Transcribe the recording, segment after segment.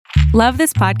Love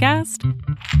this podcast?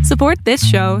 Support this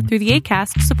show through the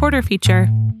Acast supporter feature.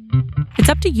 It's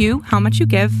up to you how much you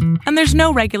give, and there's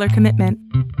no regular commitment.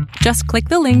 Just click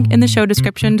the link in the show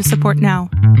description to support now.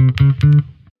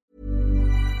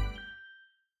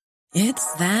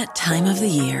 It's that time of the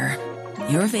year.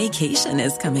 Your vacation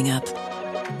is coming up.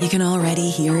 You can already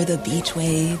hear the beach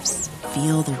waves,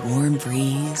 feel the warm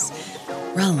breeze,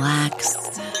 relax,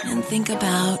 and think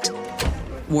about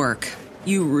work.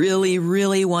 You really,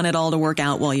 really want it all to work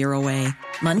out while you're away.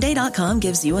 Monday.com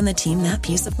gives you and the team that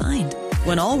peace of mind.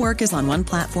 When all work is on one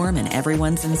platform and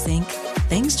everyone's in sync,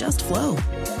 things just flow.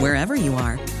 Wherever you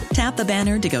are, tap the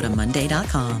banner to go to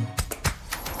Monday.com.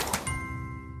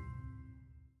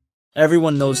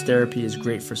 Everyone knows therapy is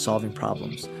great for solving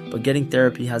problems, but getting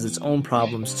therapy has its own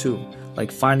problems too,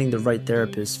 like finding the right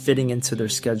therapist, fitting into their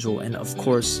schedule, and of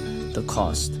course, the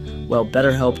cost. Well,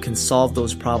 BetterHelp can solve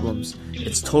those problems.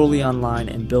 It's totally online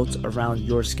and built around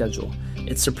your schedule.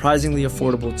 It's surprisingly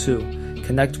affordable too.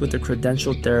 Connect with a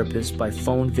credentialed therapist by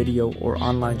phone, video, or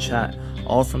online chat,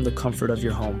 all from the comfort of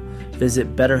your home.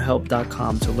 Visit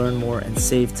BetterHelp.com to learn more and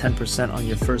save 10% on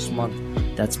your first month.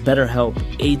 That's BetterHelp,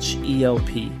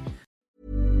 H-E-L-P.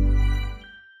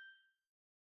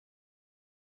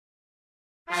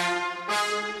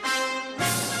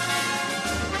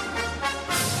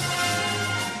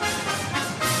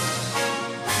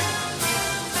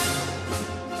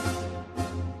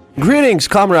 Greetings,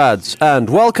 comrades, and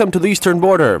welcome to the Eastern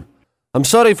Border. I'm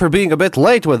sorry for being a bit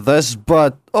late with this,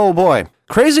 but oh boy.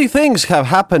 Crazy things have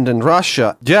happened in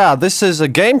Russia. Yeah, this is a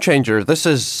game changer. This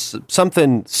is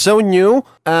something so new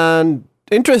and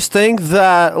interesting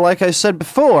that, like I said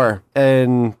before,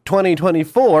 in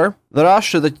 2024, the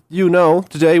Russia that you know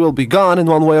today will be gone in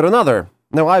one way or another.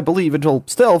 Now, I believe it will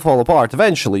still fall apart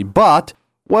eventually, but,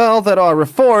 well, there are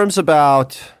reforms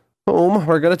about whom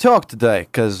we're going to talk today,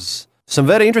 because some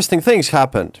very interesting things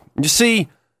happened. You see,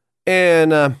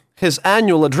 in his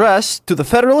annual address to the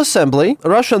Federal Assembly,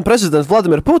 Russian President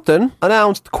Vladimir Putin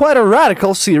announced quite a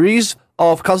radical series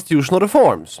of constitutional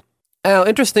reforms. Now,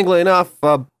 interestingly enough,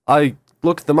 I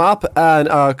looked them up, and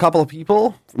a couple of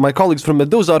people, my colleagues from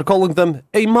Medusa, are calling them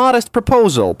a modest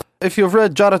proposal. If you've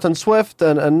read Jonathan Swift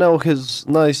and know his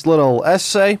nice little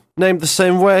essay, named the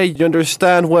same way, you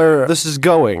understand where this is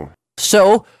going.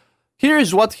 So,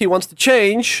 here's what he wants to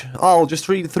change. I'll just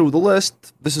read through the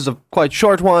list. This is a quite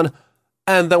short one.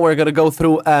 And then we're going to go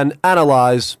through and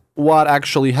analyze what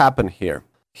actually happened here.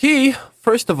 He,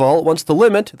 first of all, wants to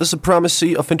limit the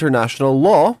supremacy of international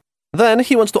law. Then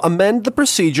he wants to amend the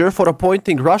procedure for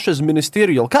appointing Russia's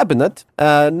ministerial cabinet.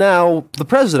 Now, the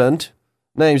president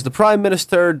names the prime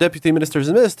minister, deputy ministers,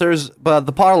 and ministers, but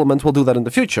the parliament will do that in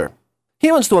the future.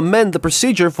 He wants to amend the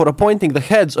procedure for appointing the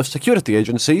heads of security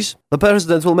agencies. The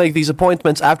president will make these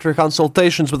appointments after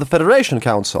consultations with the Federation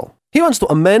Council. He wants to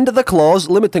amend the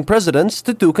clause limiting presidents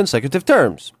to 2 consecutive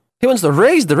terms. He wants to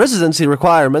raise the residency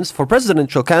requirements for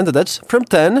presidential candidates from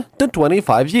 10 to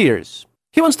 25 years.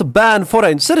 He wants to ban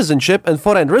foreign citizenship and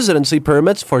foreign residency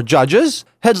permits for judges,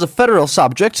 heads of federal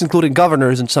subjects, including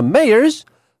governors and some mayors,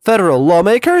 federal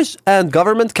lawmakers, and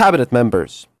government cabinet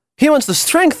members. He wants to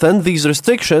strengthen these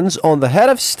restrictions on the head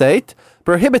of state,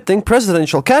 prohibiting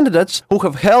presidential candidates who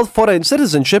have held foreign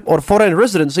citizenship or foreign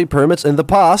residency permits in the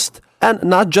past, and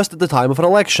not just at the time of an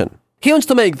election. He wants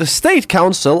to make the State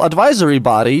Council advisory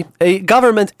body a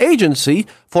government agency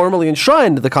formally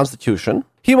enshrined in the Constitution.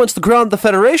 He wants to grant the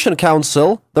Federation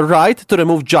Council the right to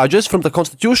remove judges from the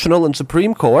Constitutional and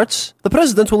Supreme Courts. The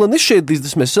President will initiate these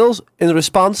dismissals in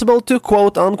responsible to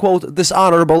quote-unquote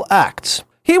dishonorable acts.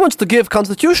 He wants to give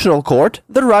Constitutional Court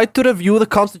the right to review the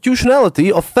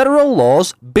constitutionality of federal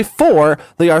laws before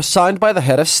they are signed by the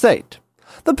head of state.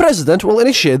 The President will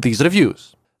initiate these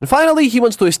reviews. And finally, he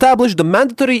wants to establish the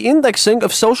mandatory indexing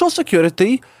of Social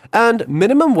Security and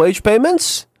minimum wage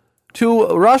payments to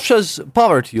Russia's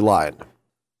poverty line.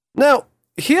 Now,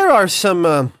 here are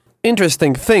some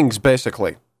interesting things,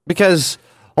 basically, because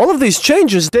all of these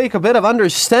changes take a bit of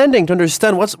understanding to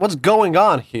understand what's going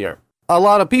on here. A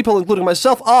lot of people, including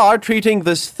myself, are treating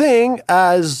this thing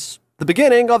as the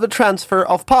beginning of the transfer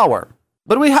of power.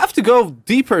 But we have to go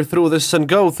deeper through this and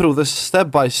go through this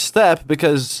step by step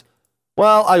because,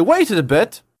 well, I waited a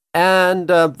bit, and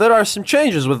there are some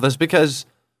changes with this because,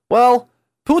 well,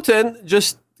 Putin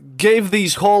just gave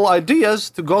these whole ideas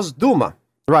to Gosduma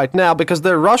right now because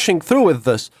they're rushing through with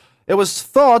this. It was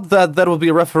thought that there would be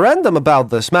a referendum about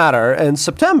this matter in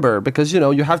September because,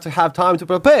 you have to have time to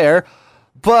prepare.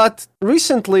 But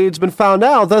recently it's been found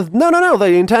out that no,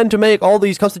 they intend to make all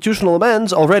these constitutional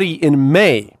amendments already in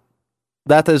May.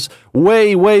 That is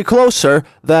way, way closer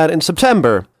than in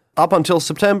September. up until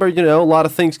September, a lot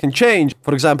of things can change.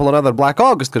 For example, another Black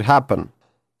August could happen.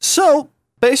 So,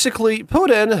 basically,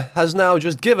 Putin has now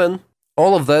just given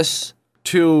all of this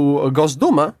to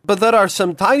Gosduma, but there are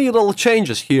some tiny little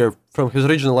changes here from his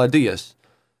original ideas.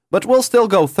 But we'll still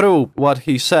go through what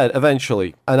he said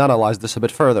eventually and analyze this a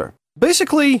bit further.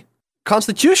 Basically,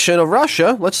 Constitution of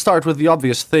Russia, let's start with the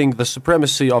obvious thing, the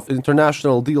supremacy of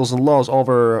international deals and laws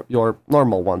over your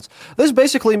normal ones. This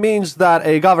basically means that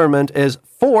a government is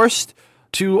forced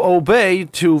to obey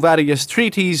to various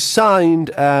treaties signed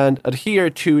and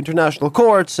adhere to international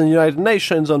courts and United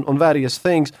Nations on various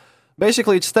things.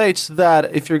 Basically, it states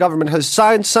that if your government has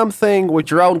signed something which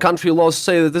your own country laws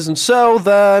say that isn't so,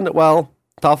 then, well,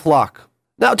 tough luck.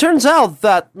 Now, it turns out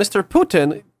that Mr.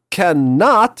 Putin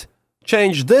cannot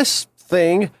change this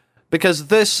thing because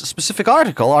this specific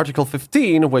article, Article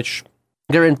 15, which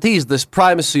guarantees this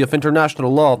primacy of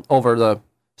international law over the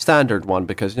standard one,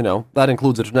 because, that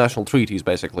includes international treaties,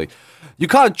 basically. You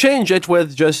can't change it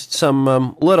with just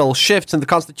some little shifts in the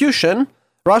constitution.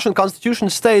 Russian constitution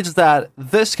states that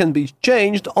this can be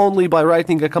changed only by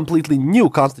writing a completely new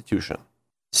constitution.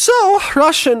 So,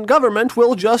 Russian government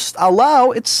will just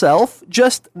allow itself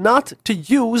just not to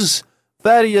use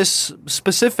various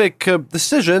specific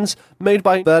decisions made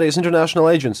by various international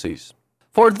agencies.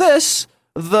 For this,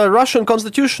 the Russian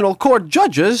Constitutional Court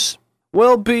judges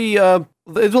will be,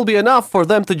 it will be enough for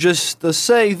them to just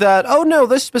say that, oh no,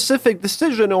 this specific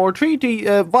decision or treaty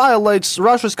violates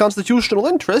Russia's constitutional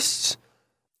interests,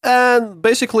 and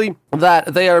basically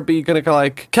that they are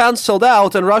gonna cancelled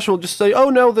out, and Russia will just say,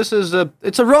 oh no,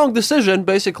 it's a wrong decision,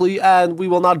 basically, and we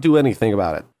will not do anything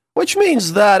about it. Which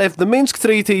means that if the Minsk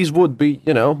treaties would be,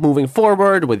 moving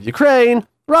forward with Ukraine,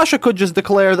 Russia could just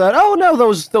declare that, oh no,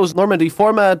 those Normandy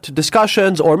format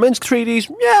discussions or Minsk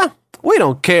treaties, yeah, we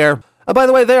don't care. By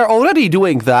the way, they're already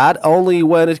doing that only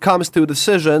when it comes to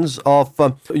decisions of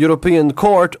European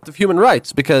Court of Human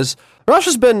Rights, because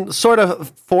Russia's been sort of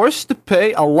forced to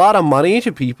pay a lot of money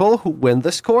to people who win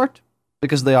this court,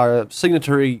 because they are a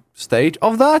signatory state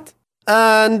of that.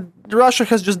 And Russia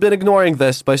has just been ignoring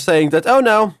this by saying that, oh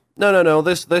no,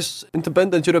 this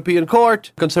independent European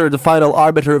court, considered the final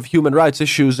arbiter of human rights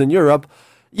issues in Europe,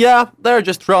 yeah, they're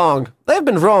just wrong. They've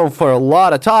been wrong for a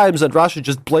lot of times, and Russia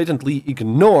just blatantly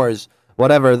ignores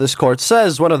whatever this court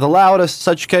says. One of the loudest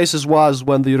such cases was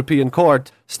when the European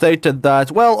court stated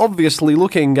that, well, obviously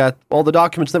looking at all the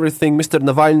documents and everything, Mr.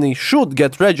 Navalny should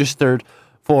get registered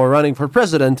for running for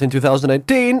president in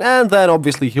 2018, and then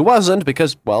obviously he wasn't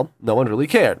because, well, no one really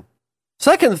cared.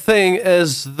 Second thing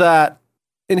is that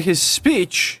in his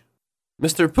speech,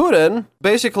 Mr. Putin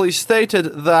basically stated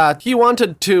that he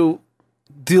wanted to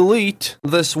delete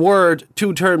this word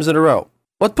 2 terms in a row.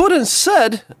 What Putin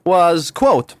said was,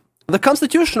 quote, "The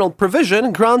constitutional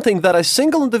provision granting that a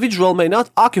single individual may not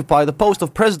occupy the post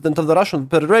of president of the Russian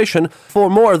Federation for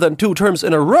more than 2 terms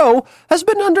in a row has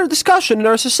been under discussion in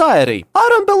our society. I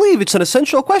don't believe it's an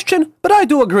essential question, but I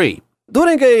do agree."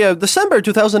 During a December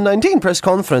 2019 press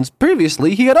conference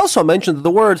previously, he had also mentioned that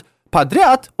the word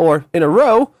 "padryat," or in a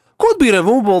row, could be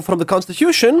removable from the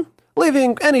constitution,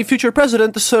 leaving any future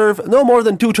president to serve no more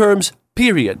than 2 terms,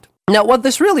 period. Now, what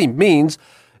this really means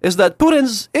is that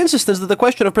Putin's insistence that the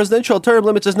question of presidential term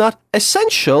limits is not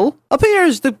essential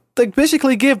appears to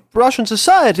basically give Russian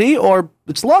society, or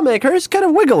its lawmakers, kind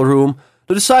of wiggle room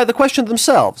to decide the question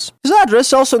themselves. His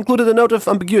address also included a note of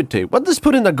ambiguity. What does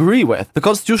Putin agree with? The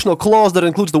constitutional clause that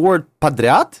includes the word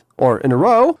 "padryat," or in a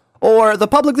row, or the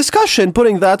public discussion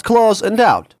putting that clause in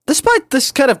doubt? Despite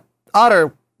this kind of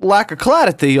utter lack of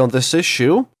clarity on this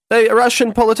issue, a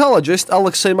Russian politologist,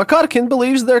 Alexei Makarkin,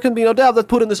 believes there can be no doubt that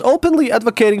Putin is openly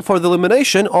advocating for the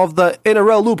elimination of the in a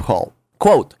row loophole.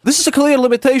 Quote, "This is a clear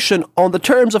limitation on the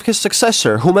terms of his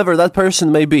successor, whomever that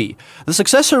person may be. The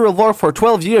successor will work for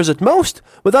 12 years at most,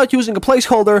 without using a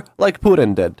placeholder like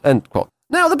Putin did." End quote.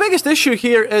 Now, the biggest issue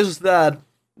here is that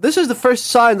this is the first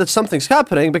sign that something's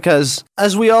happening, because,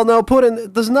 as we all know,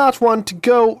 Putin does not want to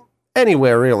go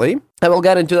anywhere, really. And we'll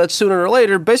get into that sooner or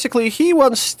later. Basically, he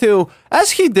wants to,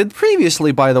 as he did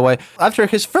previously, by the way, after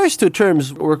his first 2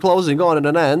 terms were closing on at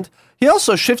an end, he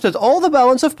also shifted all the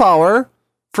balance of power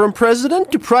from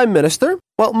president to prime minister.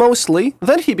 Well, mostly.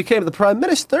 Then he became the prime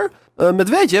minister.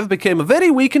 Medvedev became a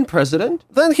very weakened president.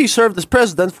 Then he served as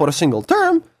president for a single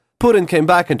term. Putin came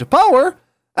back into power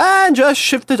and just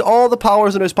shifted all the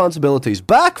powers and responsibilities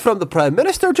back from the prime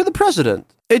minister to the president.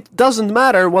 It doesn't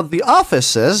matter what the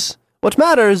office is. What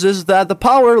matters is that the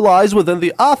power lies within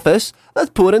the office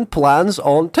that Putin plans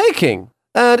on taking.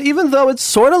 And even though it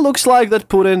sort of looks like that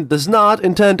Putin does not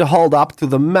intend to hold up to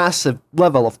the massive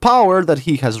level of power that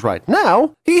he has right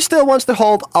now, he still wants to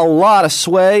hold a lot of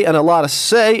sway and a lot of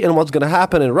say in what's going to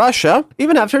happen in Russia,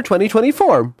 even after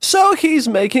 2024. So he's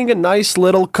making a nice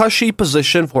little cushy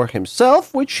position for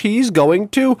himself, which he's going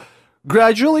to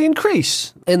gradually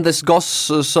increase in this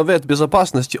Gossovет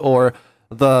Безопасности, or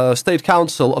the State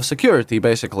Council of Security,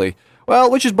 basically.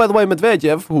 Well, which is, by the way,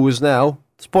 Medvedev, who is now,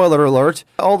 spoiler alert,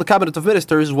 all the cabinet of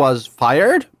ministers was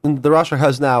fired, and Russia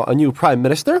has now a new prime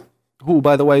minister, who,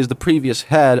 by the way, is the previous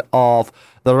head of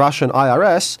the Russian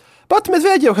IRS. But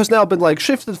Medvedev has now been,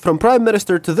 shifted from prime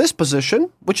minister to this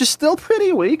position, which is still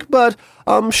pretty weak, but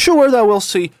I'm sure that we'll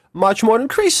see much more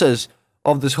increases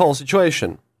of this whole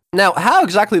situation. Now, how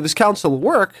exactly this council will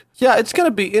work, yeah, it's going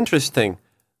to be interesting.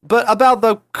 But about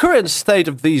the current state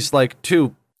of these,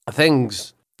 two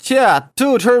things, yeah,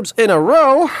 2 terms in a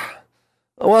row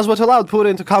was what allowed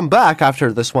Putin to come back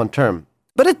after this one term.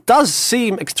 But it does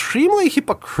seem extremely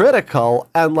hypocritical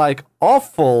and,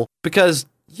 awful, because,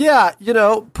 yeah,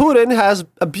 Putin has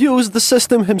abused the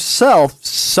system himself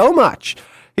so much.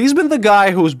 He's been the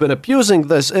guy who's been abusing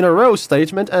this in a row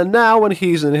statement, and now when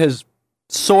he's in his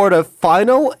sort of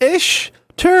final-ish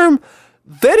term,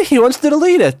 then he wants to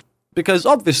delete it. Because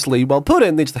obviously,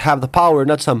 Putin needs to have the power,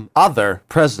 not some other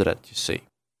president, you see.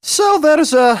 So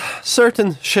there's a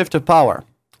certain shift of power.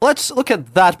 Let's look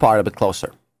at that part a bit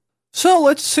closer. So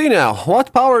let's see now,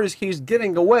 what powers he's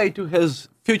giving away to his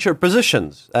future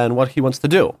positions and what he wants to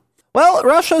do. Well,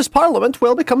 Russia's parliament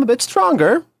will become a bit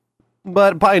stronger,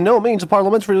 but by no means a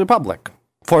parliamentary republic.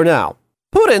 For now.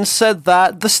 Putin said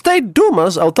that the State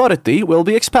Duma's authority will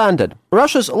be expanded.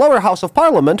 Russia's lower house of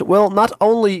parliament will not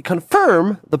only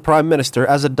confirm the prime minister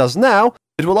as it does now,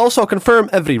 it will also confirm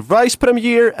every vice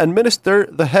premier and minister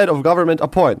the head of government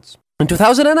appoints. In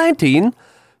 2019,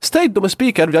 State Duma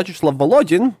Speaker Vyacheslav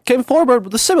Volodin came forward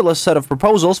with a similar set of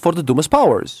proposals for the Duma's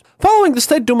powers. Following the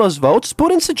State Duma's votes,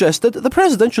 Putin suggested the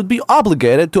president should be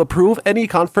obligated to approve any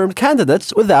confirmed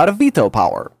candidates without a veto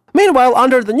power. Meanwhile,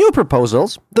 under the new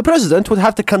proposals, the president would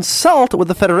have to consult with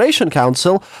the Federation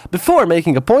Council before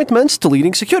making appointments to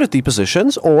leading security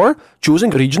positions or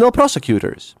choosing regional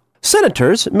prosecutors.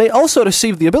 Senators may also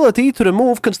receive the ability to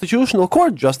remove constitutional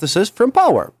court justices from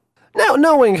power. Now,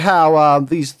 knowing how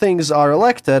these things are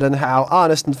elected and how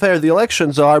honest and fair the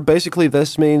elections are, basically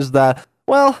this means that,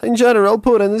 well, in general,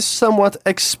 Putin is somewhat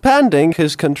expanding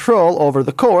his control over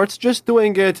the courts, just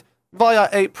doing it via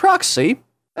a proxy,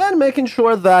 and making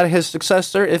sure that his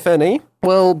successor, if any,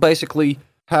 will basically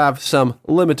have some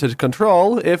limited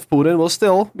control if Putin will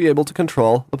still be able to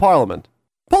control the parliament.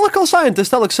 Political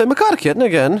scientist Alexei Makarkin,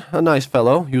 again, a nice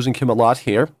fellow, using him a lot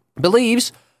here,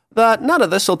 believes that none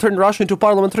of this will turn Russia into a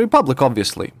parliamentary republic,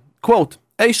 obviously. Quote,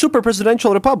 "A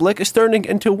super-presidential republic is turning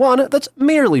into one that's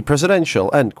merely presidential,"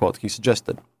 end quote, he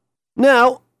suggested.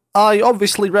 Now, I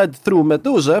obviously read through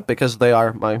Medusa, because they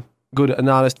are my good and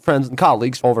honest friends and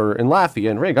colleagues over in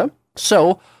Latvia and Riga.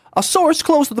 So, a source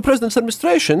close to the president's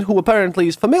administration, who apparently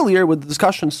is familiar with the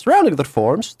discussions surrounding the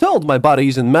reforms, told my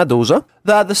buddies in Medusa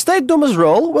that the State Duma's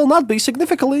role will not be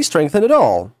significantly strengthened at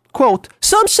all. Quote,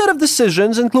 "Some set of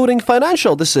decisions, including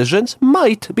financial decisions,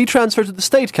 might be transferred to the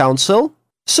State Council,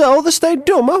 so the State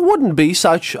Duma wouldn't be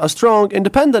such a strong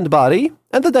independent body,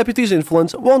 and the deputies'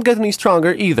 influence won't get any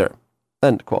stronger either."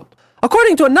 End quote.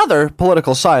 According to another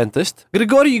political scientist,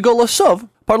 Grigory Golosov,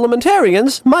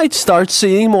 parliamentarians might start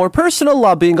seeing more personal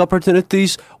lobbying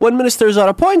opportunities when ministers are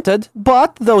appointed,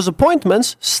 but those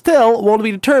appointments still won't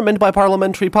be determined by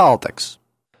parliamentary politics.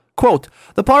 Quote,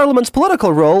 "The parliament's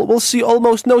political role will see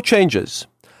almost no changes.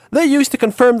 They used to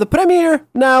confirm the premier,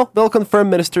 now they'll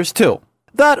confirm ministers too.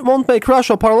 That won't make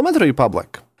Russia a parliamentary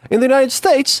republic. In the United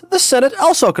States, the Senate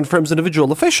also confirms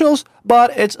individual officials,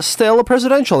 but it's still a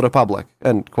presidential republic."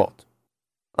 End quote.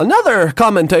 Another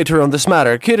commentator on this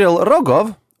matter, Kirill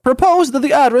Rogov, proposed that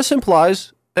the address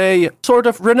implies a sort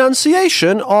of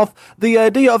renunciation of the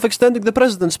idea of extending the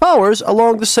president's powers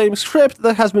along the same script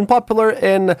that has been popular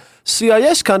in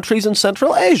CIS countries in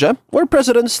Central Asia, where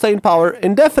presidents stay in power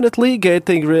indefinitely,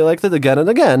 getting re-elected again and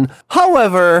again.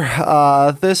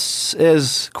 However, this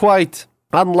is quite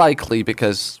unlikely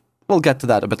because we'll get to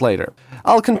that a bit later.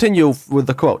 I'll continue with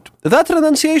the quote. "That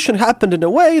renunciation happened in a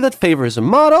way that favors a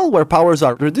model where powers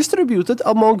are redistributed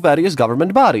among various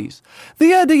government bodies.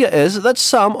 The idea is that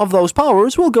some of those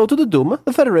powers will go to the Duma,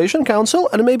 the Federation Council,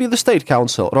 and maybe the State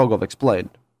Council," Rogov explained.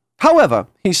 However,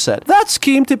 he said, that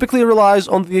scheme typically relies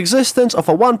on the existence of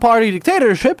a one-party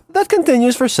dictatorship that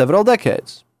continues for several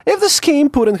decades. If the scheme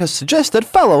Putin has suggested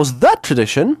follows that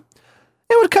tradition,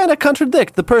 it would kind of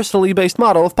contradict the personally based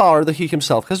model of power that he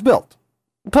himself has built.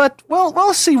 But, well,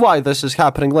 we'll see why this is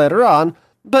happening later on.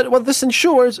 But what this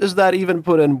ensures is that even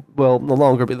Putin will no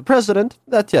longer be the president,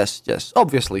 that yes,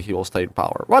 obviously he will stay in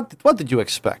power. What did you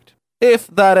expect? If,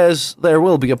 that is, there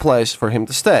will be a place for him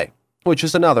to stay, which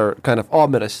is another kind of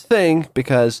ominous thing,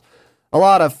 because a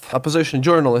lot of opposition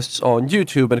journalists on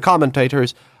YouTube and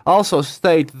commentators also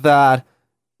state that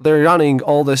they're running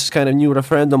all this kind of new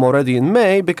referendum already in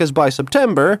May, because by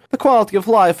September, the quality of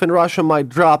life in Russia might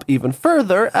drop even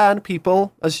further, and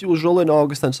people, as usual in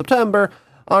August and September,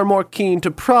 are more keen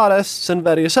to protests and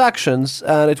various actions,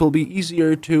 and it will be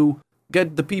easier to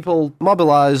get the people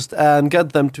mobilized and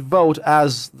get them to vote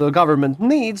as the government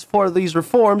needs for these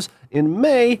reforms in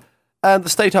May, and the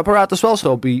state apparatus will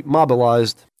also be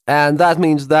mobilized. And that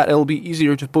means that it'll be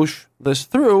easier to push this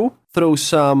through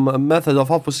some method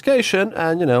of obfuscation,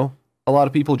 and, a lot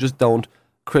of people just don't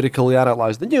critically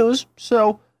analyze the news,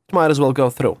 so it might as well go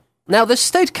through. Now, the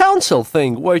state council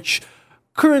thing, which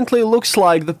currently looks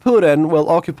like the Putin will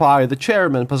occupy the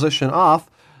chairman position off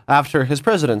after his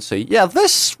presidency. Yeah,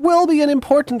 this will be an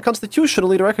important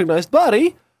constitutionally recognized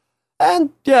body, and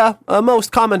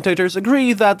most commentators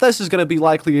agree that this is going to be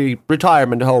likely a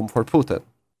retirement home for Putin.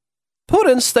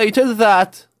 Putin stated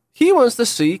that he wants to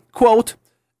see, quote,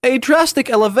 a drastic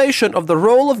elevation of the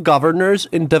role of governors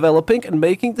in developing and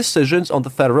making decisions on the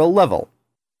federal level.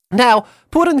 Now,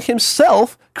 Putin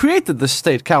himself created the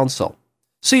state council.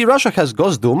 See, Russia has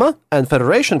Gosduma and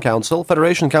Federation Council.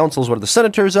 Federation Council is where the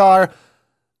senators are,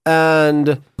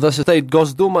 and the state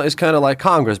Gosduma is kind of like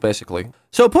Congress, basically.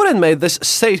 So Putin made this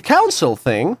state council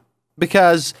thing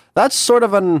because that's sort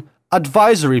of an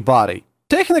advisory body.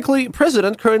 Technically,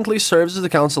 President currently serves as the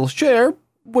council's chair,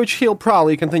 which he'll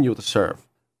probably continue to serve.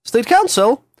 State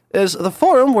Council is the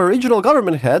forum where regional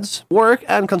government heads work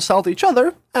and consult each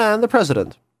other and the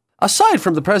president. Aside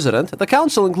from the president, the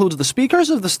council includes the speakers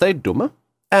of the State Duma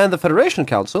and the Federation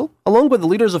Council, along with the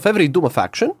leaders of every Duma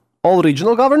faction, all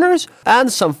regional governors,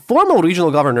 and some formal regional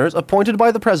governors appointed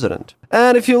by the president.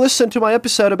 And if you listen to my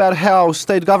episode about how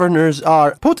state governors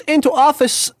are put into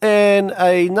office in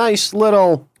a nice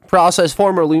little process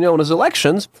formerly known as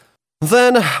elections,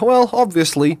 then, well,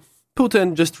 obviously,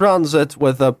 Putin just runs it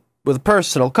with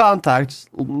personal contacts,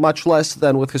 much less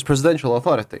than with his presidential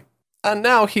authority. And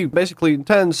now he basically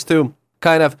intends to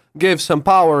kind of give some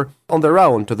power on their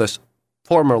own to this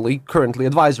currently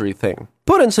advisory thing.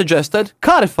 Putin suggested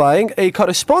codifying a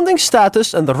corresponding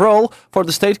status and the role for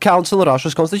the State Council in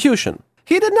Russia's constitution.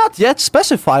 He did not yet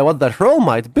specify what that role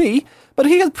might be, but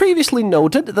he had previously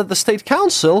noted that the State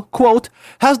Council, quote,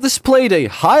 has displayed a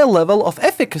high level of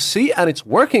efficacy and its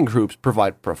working groups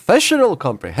provide professional,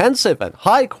 comprehensive, and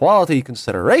high-quality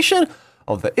consideration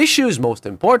of the issues most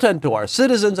important to our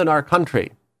citizens and our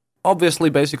country. Obviously,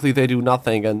 basically, they do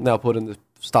nothing, and now Putin is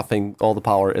stuffing all the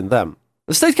power in them.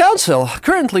 The State Council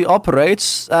currently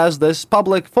operates as this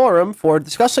public forum for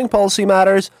discussing policy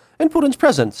matters in Putin's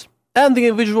presence, and the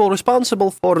individual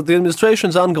responsible for the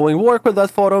administration's ongoing work with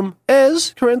that forum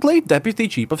is currently Deputy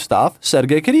Chief of Staff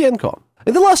Sergei Kirienko.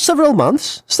 In the last several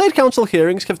months, State Council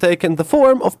hearings have taken the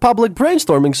form of public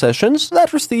brainstorming sessions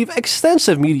that receive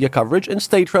extensive media coverage in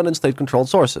state-run and state-controlled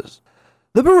sources.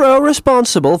 The bureau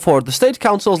responsible for the State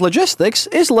Council's logistics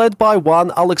is led by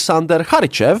one Alexander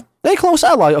Kharichev, a close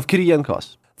ally of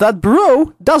Kirienko's. That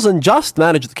bureau doesn't just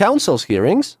manage the council's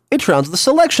hearings, it runs the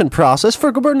selection process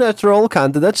for gubernatorial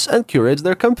candidates and curates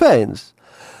their campaigns.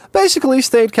 Basically,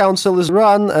 State Council is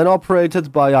run and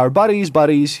operated by our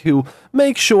buddies who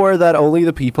make sure that only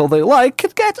the people they like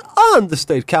can get on the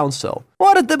State Council.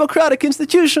 What a democratic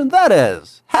institution that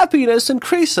is! Happiness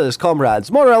increases,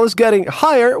 comrades. Morale is getting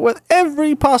higher with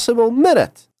every possible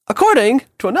minute. According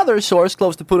to another source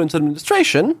close to Putin's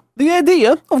administration, the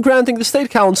idea of granting the State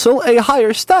Council a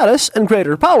higher status and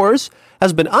greater powers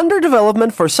has been under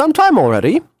development for some time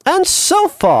already, and so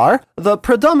far, the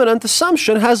predominant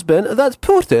assumption has been that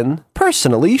Putin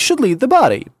personally should lead the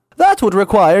body. That would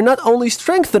require not only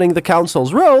strengthening the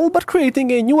council's role, but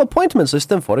creating a new appointment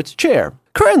system for its chair.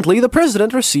 Currently, the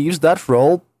president receives that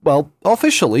role,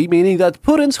 officially, meaning that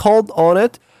Putin's hold on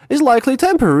it is likely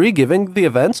temporary given the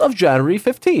events of January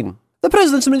 15. The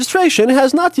president's administration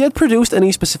has not yet produced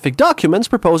any specific documents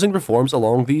proposing reforms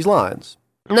along these lines.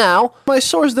 Now, my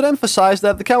source did emphasize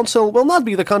that the council will not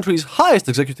be the country's highest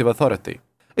executive authority.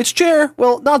 Its chair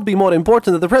will not be more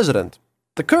important than the president.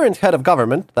 The current head of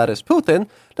government, that is Putin,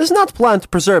 does not plan to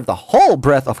preserve the whole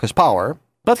breadth of his power,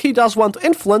 but he does want to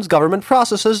influence government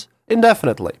processes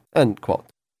indefinitely. End quote.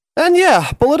 And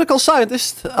political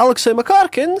scientist Alexei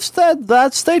Makarkin said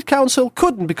that State Council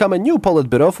couldn't become a new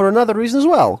Politburo for another reason as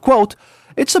well. Quote,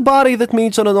 it's a body that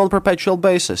meets on a non-perpetual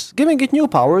basis. Giving it new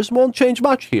powers won't change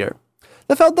much here.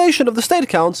 the foundation of the State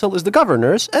Council is the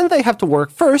governors, and they have to work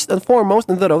first and foremost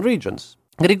in their own regions.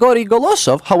 Grigory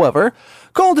Golosov, however,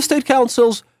 called the State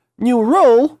Council's new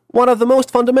role one of the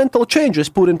most fundamental changes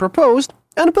Putin proposed,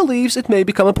 and believes it may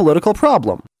become a political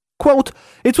problem. Quote,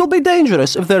 "It will be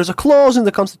dangerous if there's a clause in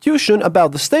the Constitution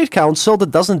about the State Council that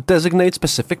doesn't designate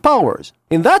specific powers.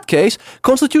 In that case,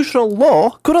 constitutional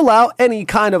law could allow any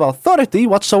kind of authority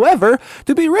whatsoever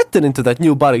to be written into that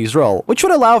new body's role, which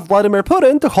would allow Vladimir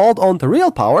Putin to hold on to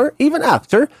real power even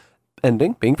after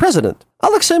ending being president."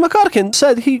 Alexei Makarkin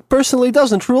said he personally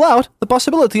doesn't rule out the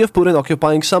possibility of Putin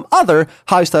occupying some other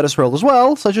high-status role as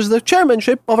well, such as the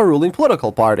chairmanship of a ruling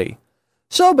political party.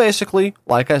 So basically,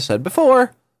 like I said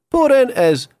before, Putin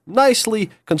is nicely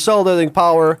consolidating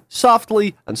power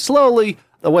softly and slowly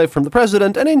away from the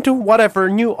president and into whatever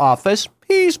new office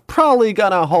he's probably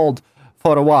gonna hold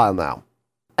for a while now.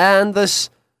 And this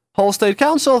whole State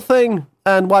Council thing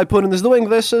and why Putin is doing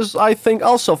this is, I think,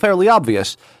 also fairly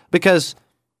obvious. Because,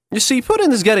 you see,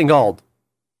 Putin is getting old.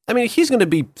 I mean, he's gonna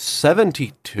be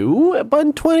 72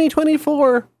 in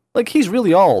 2024. Like, he's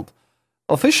really old.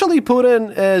 Officially,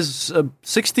 Putin is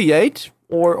 68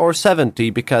 or 70,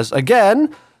 because, again,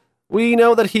 we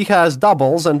know that he has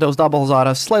doubles, and those doubles are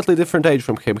a slightly different age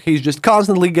from him. He's just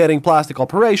constantly getting plastic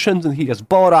operations, and he has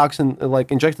Botox and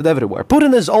like, injected everywhere.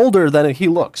 Putin is older than he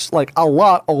looks, like, a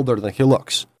lot older than he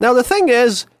looks. Now, the thing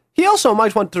is, he also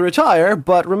might want to retire,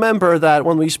 but remember that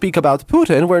when we speak about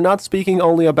Putin, we're not speaking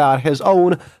only about his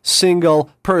own single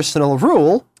personal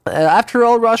rule. After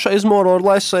all, Russia is more or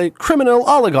less a criminal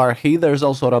oligarchy. There's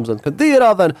also Ramzan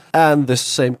Kadyrov and this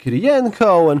same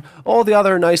Kiriyenko and all the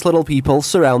other nice little people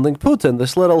surrounding Putin.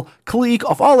 This little clique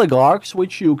of oligarchs,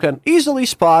 which you can easily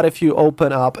spot if you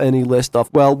open up any list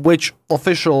of, well, which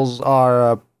officials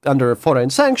are under foreign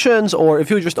sanctions, or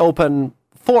if you just open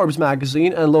Forbes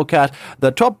magazine and look at the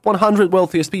top 100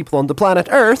 wealthiest people on the planet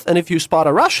Earth, and if you spot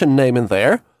a Russian name in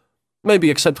there,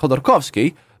 maybe except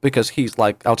Khodorkovsky, because he's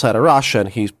like outside of Russia and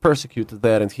he's persecuted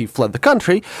there and he fled the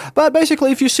country. But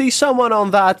basically, if you see someone on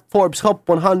that Forbes top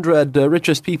 100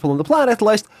 richest people on the planet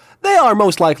list, they are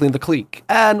most likely in the clique.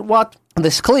 And what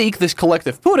this clique, this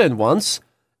collective Putin wants,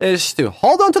 is to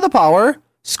hold on to the power,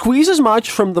 squeeze as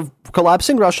much from the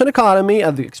collapsing Russian economy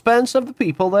at the expense of the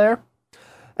people there,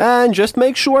 and just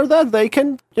make sure that they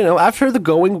can, after the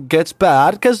going gets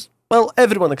bad, because, well,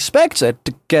 everyone expects it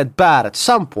to get bad at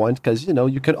some point, because,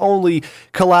 you can only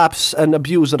collapse and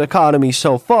abuse an economy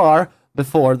so far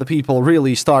before the people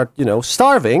really start,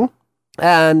 starving.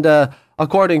 And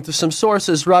according to some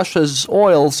sources, Russia's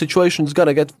oil situation is going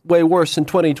to get way worse in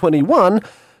 2021,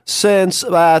 since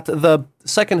at the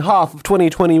second half of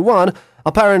 2021,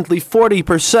 apparently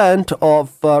 40%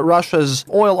 of Russia's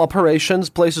oil operations,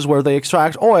 places where they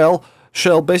extract oil,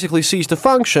 shall basically cease to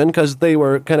function because they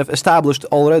were kind of established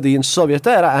already in Soviet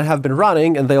era and have been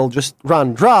running, and they'll just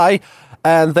run dry,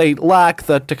 and they lack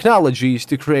the technologies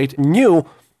to create new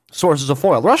sources of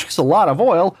oil. Russia has a lot of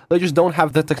oil, they just don't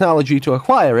have the technology to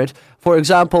acquire it. For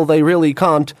example, they really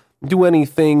can't do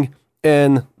anything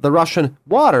in the Russian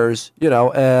waters,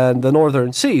 and the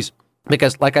northern seas.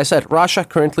 Because, like I said, Russia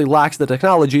currently lacks the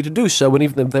technology to do so, and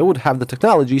even if they would have the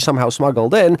technology somehow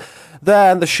smuggled in,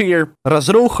 then the sheer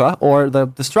razrucha, or the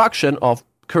destruction of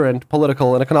current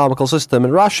political and economical system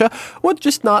in Russia, would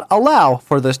just not allow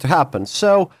for this to happen.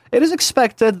 So it is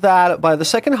expected that by the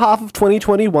second half of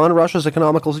 2021, Russia's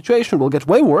economical situation will get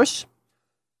way worse,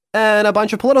 and a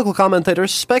bunch of political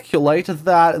commentators speculate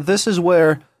that this is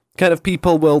where kind of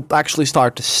people will actually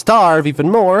start to starve even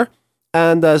more.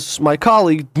 And as my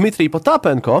colleague Dmitry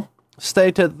Potapenko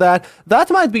stated, that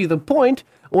might be the point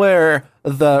where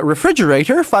the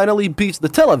refrigerator finally beats the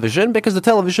television, because the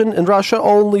television in Russia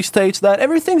only states that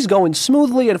everything's going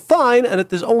smoothly and fine, and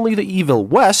it is only the evil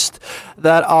West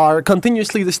that are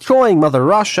continuously destroying Mother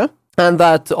Russia, and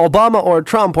that Obama or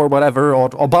Trump or whatever, or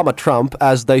Obama-Trump,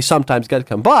 as they sometimes get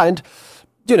combined,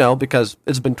 because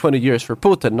it's been 20 years for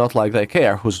Putin, not like they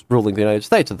care who's ruling the United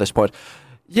States at this point.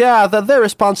 Yeah, that they're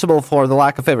responsible for the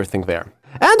lack of everything there.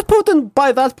 And Putin,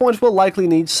 by that point, will likely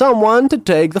need someone to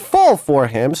take the fall for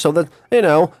him, so that,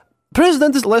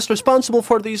 President is less responsible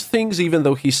for these things, even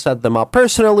though he set them up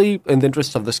personally in the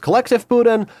interests of this collective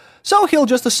Putin. So he'll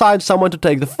just assign someone to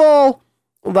take the fall.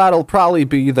 That'll probably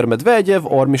be either Medvedev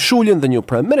or Mishulin, the new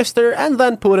prime minister, and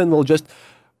then Putin will just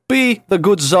be the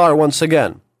good czar once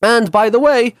again. And by the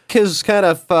way, his kind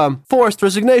of forced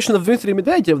resignation of Dmitry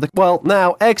Medvedev,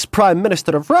 now ex-prime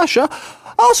minister of Russia,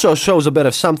 also shows a bit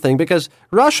of something, because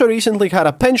Russia recently had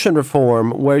a pension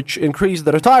reform which increased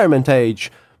the retirement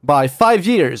age by 5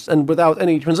 years and without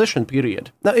any transition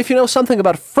period. Now, if you know something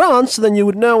about France, then you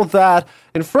would know that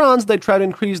in France they try to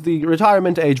increase the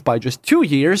retirement age by just 2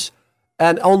 years,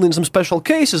 and only in some special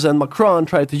cases, and Macron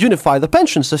tried to unify the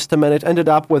pension system, and it ended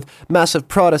up with massive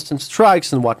protests and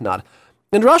strikes and whatnot.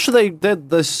 In Russia, they did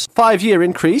this 5-year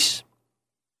increase,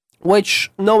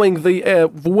 which, knowing the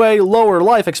way lower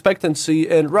life expectancy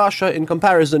in Russia in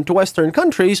comparison to Western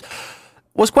countries,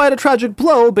 was quite a tragic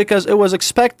blow, because it was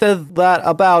expected that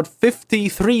about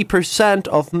 53%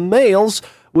 of males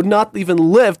would not even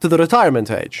live to the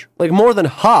retirement age. Like, more than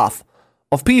half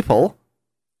of people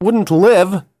wouldn't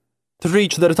live to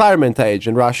reach the retirement age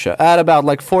in Russia, at about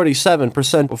like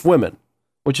 47% of women,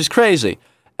 which is crazy.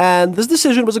 And this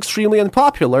decision was extremely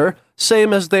unpopular,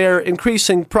 same as their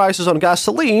increasing prices on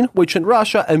gasoline, which in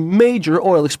Russia, a major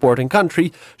oil exporting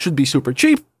country, should be super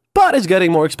cheap, but it's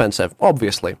getting more expensive,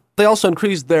 obviously. They also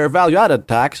increased their value-added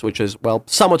tax, which is, well,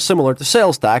 somewhat similar to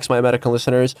sales tax, my American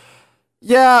listeners.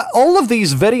 Yeah, all of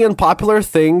these very unpopular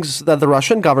things that the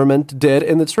Russian government did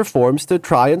in its reforms to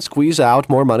try and squeeze out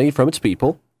more money from its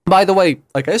people. By the way,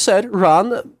 like I said,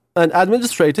 run and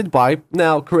administrated by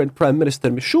now current Prime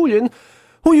Minister Mishustin,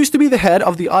 who used to be the head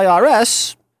of the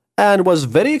IRS and was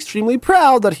very extremely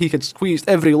proud that he had squeezed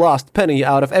every last penny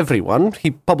out of everyone.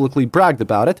 He publicly bragged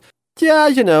about it. Yeah,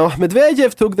 you know,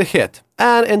 Medvedev took the hit.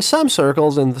 And in some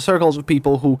circles, in the circles of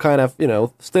people who kind of,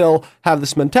 still have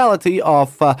this mentality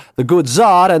of the good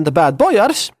Tsar and the bad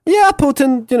boyars, yeah,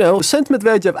 Putin, sent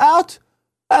Medvedev out,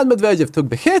 and Medvedev took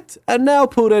the hit, and now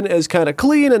Putin is kind of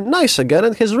clean and nice again,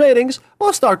 and his ratings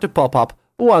will start to pop up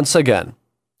once again.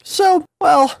 So,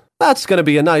 well, that's going to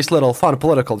be a nice little fun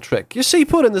political trick. You see,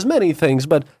 Putin is many things,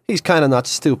 but he's kind of not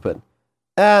stupid.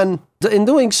 And in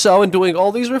doing so, in doing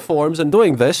all these reforms and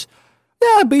doing this,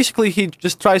 yeah, basically he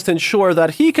just tries to ensure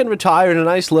that he can retire in a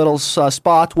nice little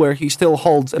spot where he still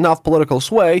holds enough political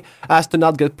sway as to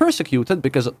not get persecuted,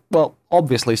 because, well,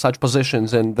 obviously such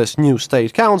positions in this new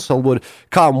state council would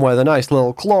come with a nice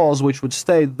little clause which would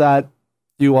state that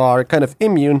you are kind of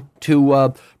immune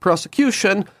to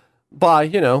prosecution by,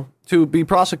 to be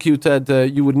prosecuted,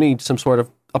 you would need some sort of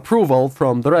approval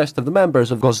from the rest of the members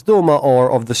of Gosduma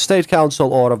or of the State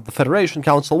Council or of the Federation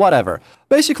Council, whatever.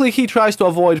 Basically, he tries to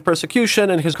avoid persecution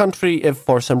in his country if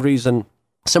for some reason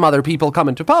some other people come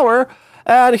into power,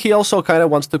 and he also kind of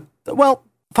wants to, well,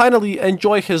 finally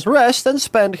enjoy his rest and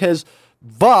spend his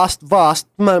vast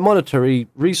monetary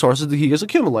resources that he has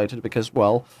accumulated, because,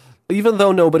 well, even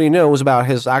though nobody knows about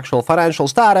his actual financial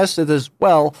status, it is,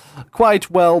 well,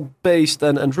 quite well based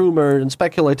and rumored and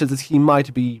speculated that he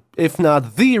might be, if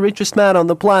not the richest man on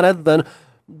the planet, then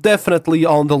definitely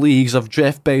on the leagues of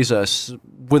Jeff Bezos,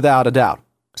 without a doubt.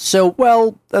 So,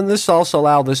 well, and this also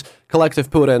allowed this collective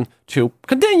Putin to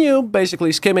continue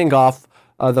basically skimming off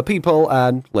the people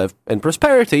and live in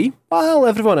prosperity, while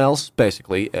everyone else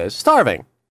basically is starving.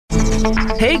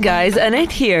 Hey guys,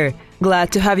 Annette here.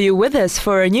 Glad to have you with us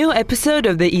for a new episode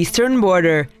of The Eastern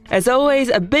Border. As always,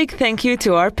 a big thank you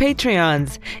to our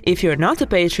Patreons. If you're not a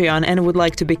Patreon and would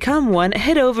like to become one,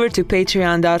 head over to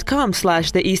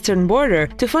patreon.com/The Eastern Border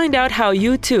to find out how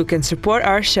you too can support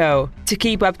our show. To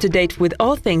keep up to date with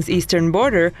all things Eastern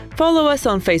Border, follow us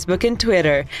on Facebook and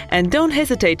Twitter, and don't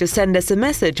hesitate to send us a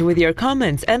message with your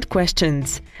comments and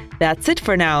questions. That's it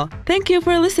for now. Thank you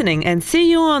for listening and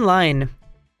see you online.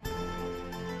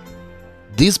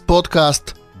 This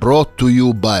podcast brought to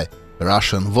you by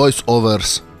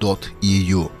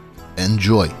RussianVoiceovers.eu.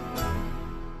 Enjoy!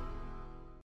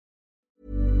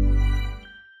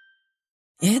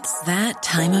 It's that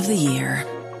time of the year.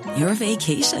 Your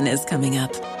vacation is coming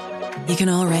up. You can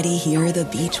already hear the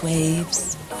beach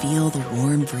waves, feel the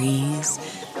warm breeze,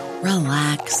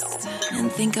 relax,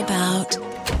 and think about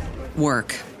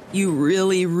work. You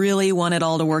really want it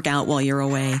all to work out while you're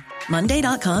away.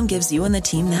 Monday.com gives you and the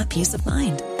team that peace of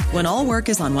mind. When all work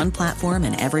is on one platform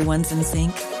and everyone's in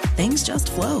sync, things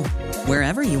just flow.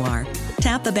 Wherever you are,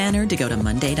 tap the banner to go to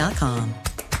Monday.com.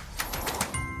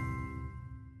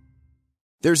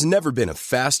 There's never been a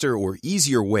faster or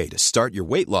easier way to start your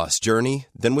weight loss journey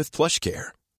than with PlushCare.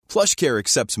 PlushCare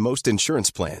accepts most insurance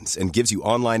plans and gives you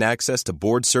online access to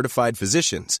board-certified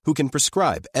physicians who can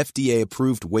prescribe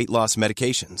FDA-approved weight loss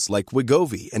medications like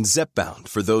Wegovy and Zepbound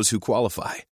for those who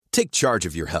qualify. Take charge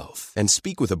of your health and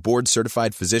speak with a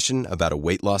board-certified physician about a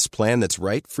weight loss plan that's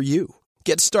right for you.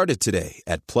 Get started today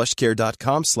at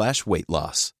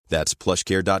plushcare.com/weight-loss. That's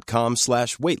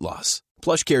plushcare.com/weight-loss.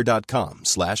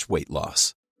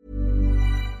 plushcare.com/weight-loss.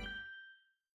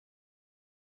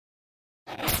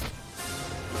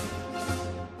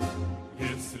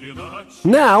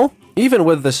 Now, even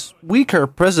with this weaker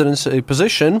presidency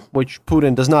position, which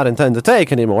Putin does not intend to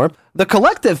take anymore, the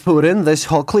collective Putin, this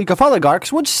whole clique of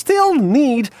oligarchs, would still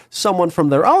need someone from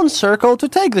their own circle to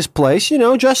take this place,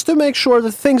 just to make sure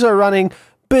that things are running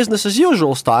business as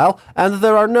usual style, and that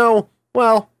there are no,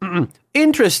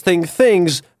 interesting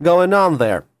things going on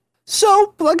there.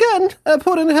 So, again,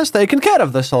 Putin has taken care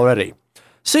of this already.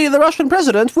 See, the Russian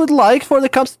president would like for the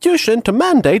constitution to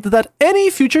mandate that any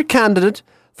future candidate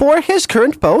for his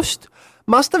current post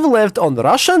must have lived on the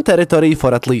Russian territory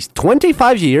for at least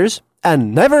 25 years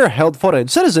and never held foreign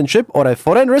citizenship or a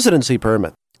foreign residency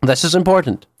permit. This is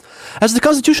important. As the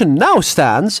constitution now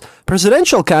stands,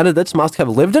 presidential candidates must have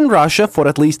lived in Russia for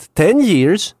at least 10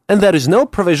 years, and there is no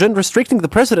provision restricting the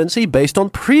presidency based on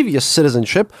previous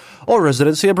citizenship or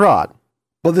residency abroad.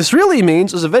 What this really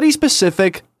means is a very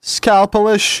specific,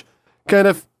 scalpelish kind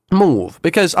of move,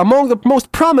 because among the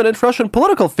most prominent Russian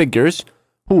political figures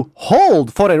who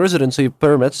hold foreign residency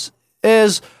permits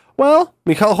is,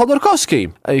 Mikhail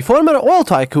Khodorkovsky, a former oil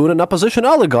tycoon and opposition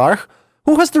oligarch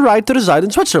who has the right to reside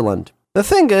in Switzerland. The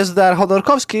thing is that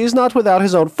Khodorkovsky is not without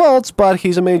his own faults, but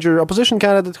he's a major opposition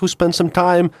candidate who spent some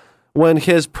time when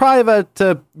his private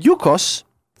Yukos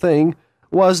thing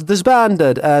was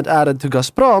disbanded and added to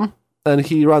Gazprom, and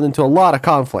he ran into a lot of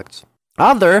conflicts.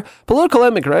 Other political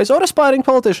emigres or aspiring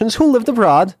politicians who lived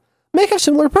abroad may have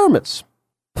similar permits.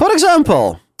 For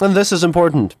example, and this is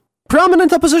important,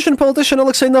 prominent opposition politician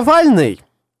Alexei Navalny.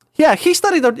 Yeah, he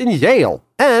studied in Yale,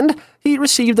 and he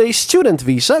received a student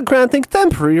visa granting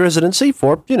temporary residency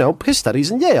for, his studies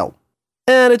in Yale.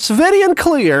 And it's very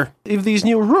unclear if these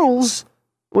new rules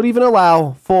would even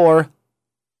allow for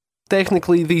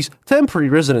technically these temporary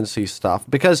residency stuff,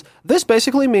 because this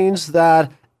basically means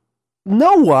that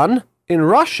no one in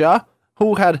Russia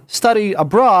who had studied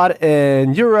abroad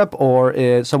in Europe or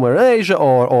somewhere in Asia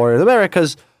or in the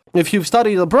Americas, if you've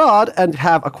studied abroad and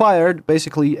have acquired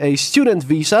basically a student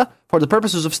visa for the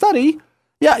purposes of study,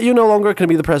 you no longer can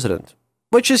be the president.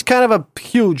 Which is kind of a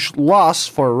huge loss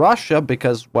for Russia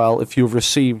because, if you've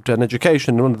received an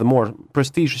education in one of the more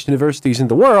prestigious universities in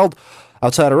the world,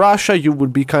 outside of Russia, you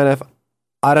would be kind of,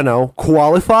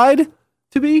 qualified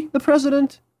to be the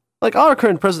president. Like our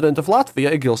current president of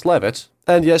Latvia, Egils Levits.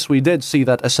 And yes, we did see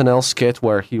that SNL skit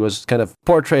where he was kind of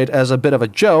portrayed as a bit of a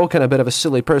joke and a bit of a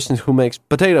silly person who makes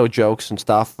potato jokes and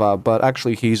stuff, but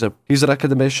actually he's an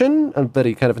academician and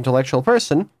very kind of intellectual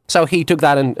person. So he took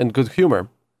that in good humor,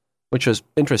 which was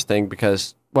interesting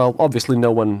because, obviously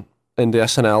no one in the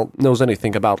SNL knows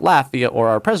anything about Latvia or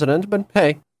our president, but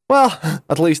hey,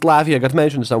 at least Latvia got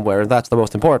mentioned somewhere, and that's the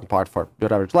most important part for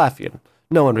your average Latvian.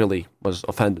 No one really was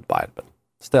offended by it, but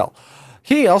still.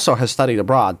 He also has studied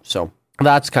abroad, so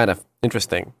that's kind of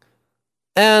interesting.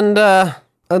 And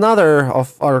another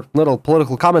of our little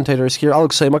political commentators here,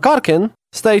 Alexei Makarkin,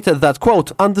 stated that,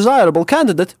 quote, undesirable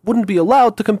candidate wouldn't be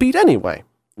allowed to compete anyway.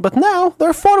 But now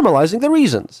they're formalizing the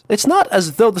reasons. It's not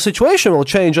as though the situation will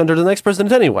change under the next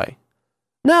president anyway.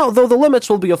 Now, though, the limits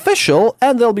will be official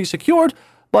and they'll be secured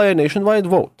by a nationwide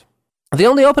vote. The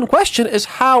only open question is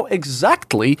how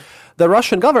exactly the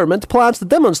Russian government plans to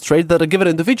demonstrate that a given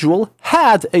individual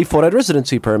had a foreign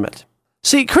residency permit.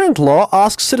 See, current law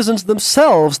asks citizens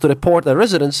themselves to report their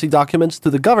residency documents to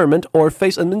the government or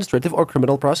face administrative or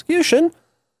criminal prosecution,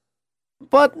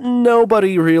 but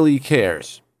nobody really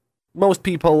cares. Most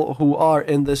people who are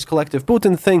in this collective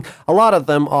Putin thing, a lot of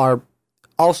them are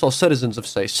also citizens of,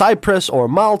 say, Cyprus or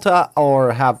Malta,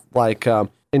 or have,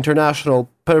 international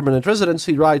permanent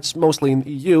residency rights, mostly in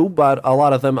the EU, but a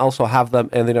lot of them also have them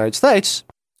in the United States.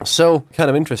 So, kind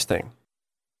of interesting.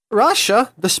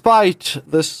 Russia, despite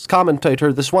this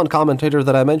one commentator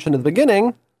that I mentioned at the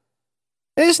beginning,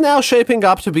 is now shaping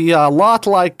up to be a lot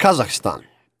like Kazakhstan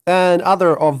and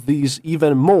other of these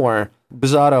even more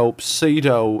bizarro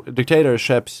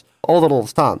pseudo-dictatorships, all the little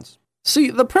stans. See,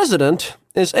 the president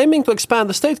is aiming to expand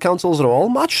the State Council's role,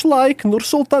 much like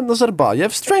Nursultan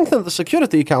Nazarbayev strengthened the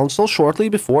Security Council shortly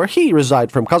before he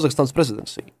resigned from Kazakhstan's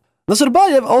presidency.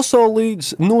 Nazarbayev also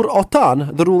leads Nur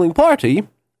Otan, the ruling party,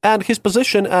 and his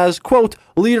position as, quote,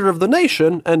 leader of the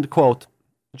nation, end quote,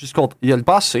 which is called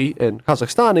Yelbasi in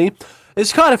Kazakhstani,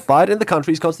 is codified in the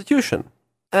country's constitution.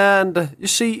 And, you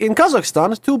see, in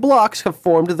Kazakhstan, two blocks have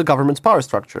formed the government's power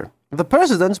structure. The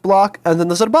president's bloc and the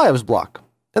Nazarbayev's bloc.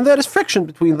 And there is friction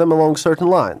between them along certain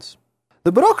lines.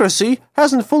 The bureaucracy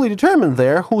hasn't fully determined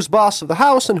there who's boss of the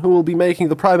house and who will be making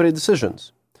the primary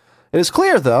decisions. It is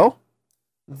clear, though,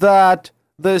 that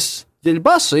this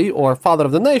Yelbasi, or father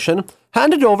of the nation,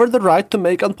 handed over the right to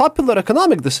make unpopular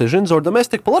economic decisions or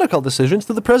domestic political decisions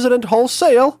to the president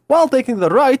wholesale, while taking the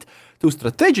right to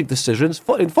strategic decisions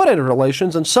in foreign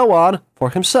relations and so on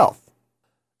for himself.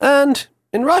 And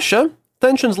in Russia,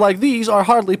 tensions like these are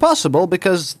hardly possible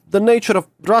because the nature of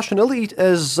Russian elite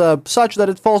is such that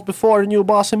it falls before a new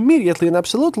boss immediately and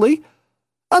absolutely,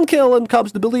 until it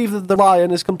comes to believe that the lion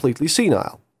is completely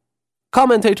senile.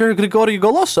 Commentator Grigory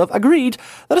Golosov agreed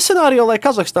that a scenario like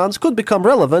Kazakhstan's could become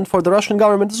relevant for the Russian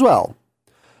government as well.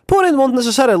 Putin won't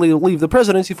necessarily leave the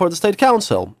presidency for the State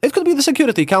Council. It could be the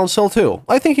Security Council too.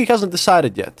 I think he hasn't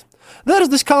decided yet. There is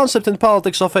this concept in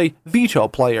politics of a veto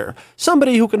player,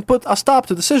 somebody who can put a stop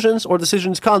to decisions or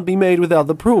decisions can't be made without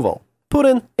the approval.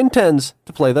 Putin intends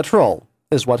to play that role,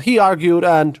 is what he argued,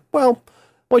 and, well,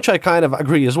 which I kind of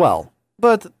agree as well.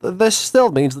 But this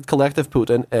still means that collective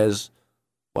Putin is,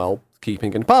 well,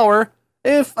 keeping in power,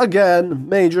 if, again,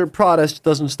 major protest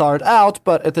doesn't start out,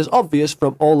 but it is obvious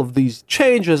from all of these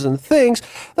changes and things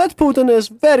that Putin is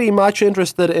very much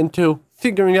interested into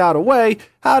figuring out a way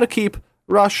how to keep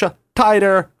Russia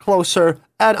tighter, closer,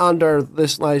 and under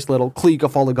this nice little clique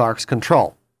of oligarchs'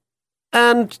 control.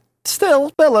 And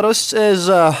still, Belarus is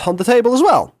on the table as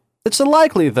well. It's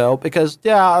unlikely, though, because,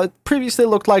 it previously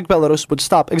looked like Belarus would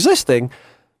stop existing,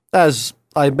 as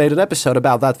I made an episode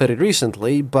about that very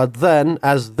recently, but then,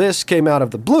 as this came out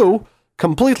of the blue,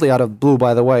 completely out of the blue,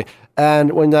 by the way,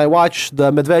 and when I watched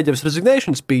the Medvedev's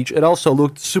resignation speech, it also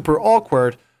looked super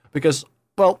awkward, because,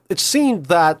 well, it seemed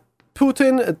that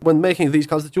Putin, when making these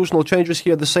constitutional changes,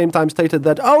 he at the same time stated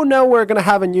that, oh no, we're going to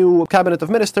have a new cabinet of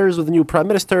ministers with a new prime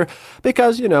minister,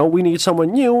 because, we need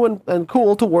someone new and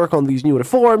cool to work on these new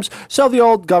reforms, so the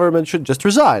old government should just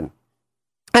resign.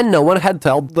 And no one had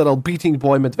told little beating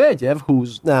boy Medvedev,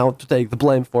 who's now to take the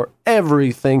blame for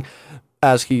everything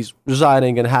as he's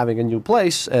resigning and having a new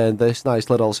place in this nice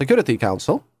little Security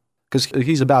Council, because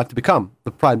he's about to become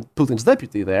the Prime Putin's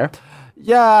deputy there.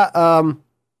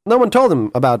 No one told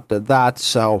him about that,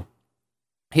 so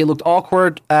he looked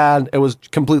awkward, and it was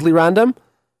completely random.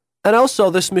 And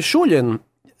also, this Mishulin,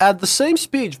 at the same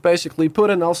speech, basically,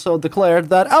 Putin also declared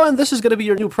that, and this is going to be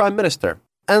your new prime minister.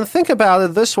 And think about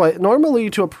it this way.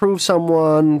 Normally, to approve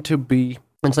someone to be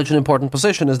in such an important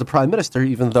position as the prime minister,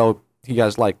 even though he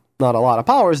has, not a lot of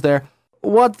powers there,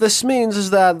 what this means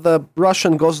is that the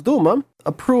Russian Gosduma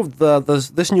approved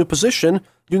this new position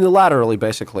unilaterally,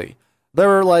 basically. There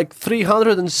were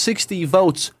 360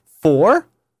 votes for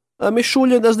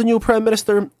Mishulin as the new prime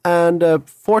minister, and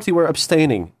 40 were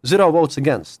abstaining, 0 votes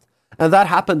against. And that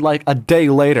happened a day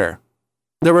later.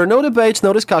 There were no debates,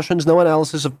 no discussions, no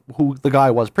analysis of who the guy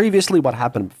was previously, what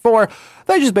happened before.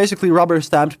 They just basically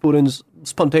rubber-stamped Putin's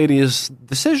spontaneous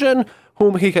decision,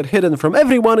 whom he had hidden from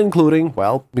everyone, including,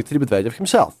 Dmitry Medvedev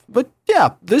himself. But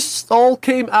this all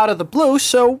came out of the blue,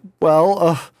 so,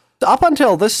 up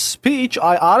until this speech,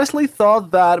 I honestly thought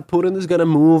that Putin is going to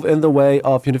move in the way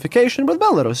of unification with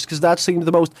Belarus, because that seemed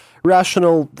the most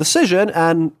rational decision,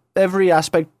 and every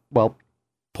aspect,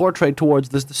 portrayed towards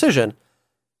this decision.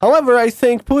 However, I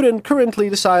think Putin currently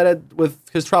decided, with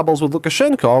his troubles with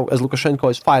Lukashenko, as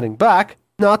Lukashenko is fighting back,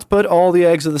 not to put all the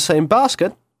eggs in the same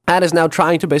basket, and is now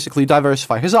trying to basically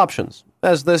diversify his options,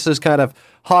 as this is kind of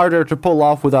harder to pull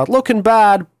off without looking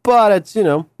bad, but it's,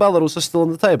 Belarus is still on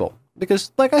the table.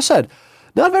 Because, like I said,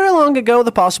 not very long ago,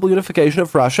 the possible unification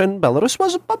of Russia and Belarus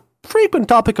was a frequent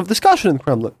topic of discussion in the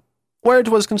Kremlin, where it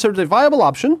was considered a viable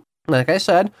option, like I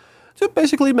said, to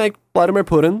basically make Vladimir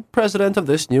Putin president of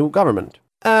this new government.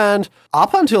 And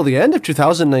up until the end of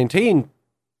 2019,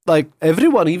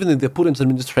 everyone, even in the Putin's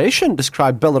administration,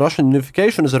 described Belarusian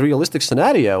unification as a realistic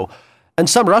scenario, and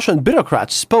some Russian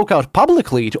bureaucrats spoke out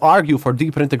publicly to argue for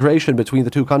deeper integration between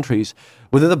the two countries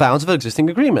within the bounds of an existing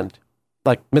agreement.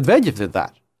 Medvedev did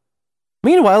that.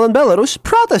 Meanwhile, in Belarus,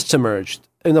 protests emerged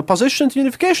in opposition to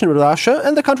unification with Russia,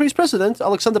 and the country's president,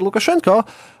 Alexander Lukashenko,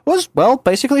 was,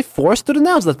 basically forced to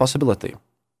renounce that possibility.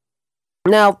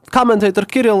 Now, commentator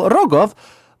Kirill Rogov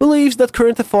believes that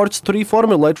current efforts to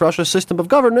reformulate Russia's system of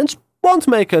governance won't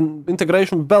make an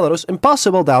integration with Belarus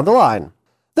impossible down the line.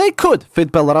 They could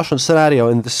fit Belarusian scenario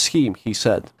in this scheme, he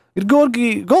said.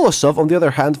 Grigory Golosov, on the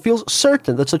other hand, feels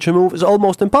certain that such a move is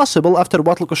almost impossible after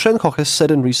what Lukashenko has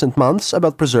said in recent months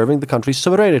about preserving the country's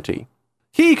sovereignty.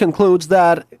 He concludes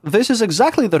that this is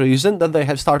exactly the reason that they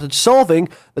have started solving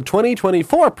the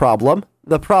 2024 problem,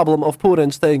 the problem of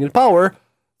Putin staying in power,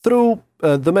 through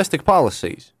domestic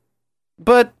policies.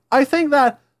 But I think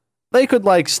that they could,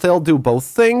 still do both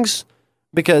things,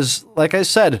 because, like I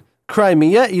said,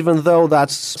 Crimea, even though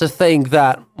that's a thing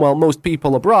that, most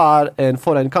people abroad in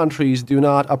foreign countries do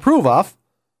not approve of,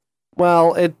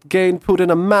 it gained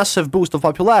Putin a massive boost of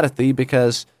popularity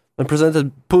because it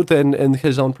presented Putin in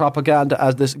his own propaganda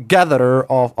as this gatherer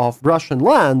of Russian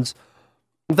lands,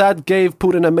 that gave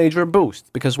Putin a major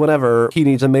boost, because whenever he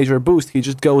needs a major boost, he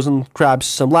just goes and grabs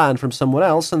some land from someone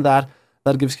else, and that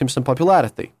gives him some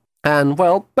popularity. And,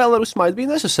 well, Belarus might be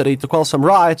necessary to quell some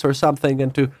riots or something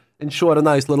and to ensure a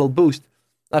nice little boost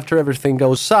after everything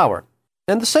goes sour.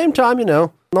 At the same time,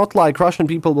 not like Russian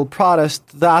people will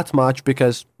protest that much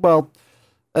because, well,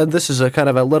 and this is a kind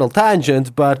of a little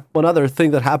tangent, but one other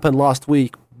thing that happened last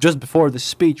week, just before this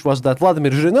speech, was that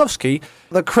Vladimir Zhirinovsky,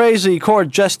 the crazy court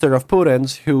jester of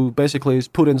Putin's, who basically is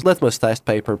Putin's litmus test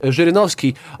paper,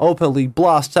 Zhirinovsky openly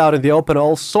blasts out in the open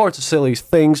all sorts of silly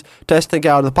things, testing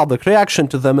out the public reaction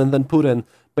to them, and then Putin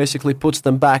basically puts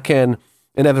them back in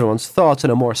everyone's thoughts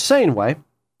in a more sane way.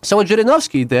 So what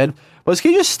Zhirinovsky did was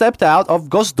he just stepped out of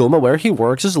Gosduma, where he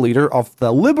works as leader of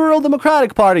the Liberal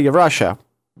Democratic Party of Russia,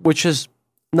 which is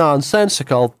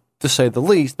nonsensical, to say the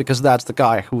least, because that's the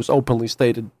guy who's openly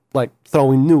stated, like,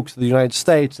 throwing nukes to the United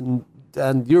States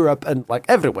and Europe and, like,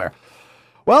 everywhere.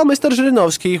 Well, Mr.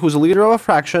 Zhirinovsky, who's a leader of a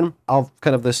fraction of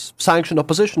kind of this sanctioned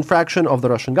opposition fraction of the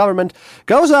Russian government,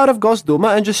 goes out of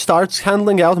Gosduma and just starts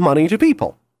handing out money to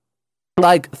people.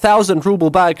 Like 1,000-ruble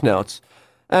banknotes.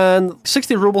 And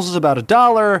 60 rubles is about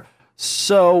 $1,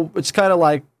 so it's kind of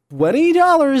like $20,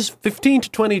 $15 to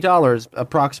 $20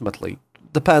 approximately.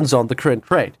 Depends on the current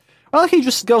rate. Well, he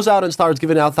just goes out and starts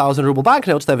giving out 1,000-ruble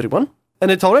banknotes to everyone. And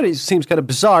it already seems kind of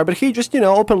bizarre, but he just,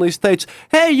 openly states,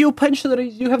 "Hey, you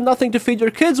pensioners, you have nothing to feed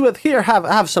your kids with. Here,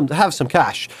 have some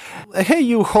cash. Hey,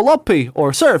 you holopi,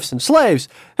 or serfs and slaves.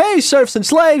 Hey, serfs and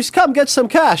slaves, come get some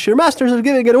cash. Your masters are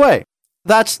giving it away."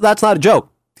 That's not a joke.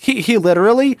 He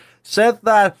literally said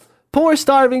that poor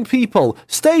starving people,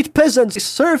 state peasants,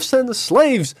 serfs and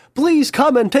slaves, please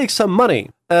come and take some money.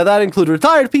 That included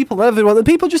retired people, everyone, and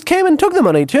people just came and took the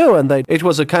money too, and it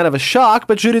was a kind of a shock,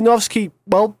 but Zhirinovsky,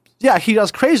 well, yeah, he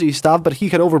does crazy stuff, but he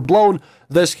had overblown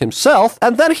this himself,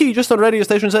 and then he just on radio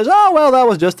station says, "Oh, well, that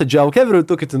was just a joke, everyone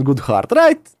took it in good heart,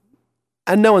 right?"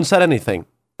 And no one said anything.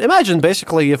 Imagine,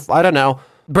 basically, if, I don't know,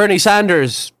 Bernie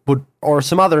Sanders would, or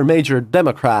some other major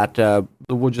Democrat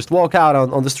would just walk out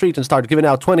on the street and start giving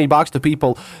out $20 to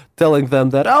people, telling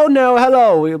them that, "Oh no,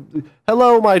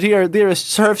 hello, my dearest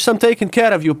serfs, I'm taking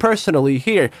care of you personally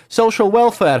here. Social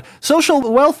welfare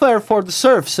for the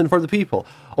serfs and for the people."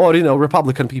 Or,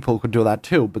 Republican people could do that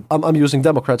too, but I'm using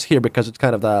Democrats here because it's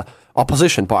kind of the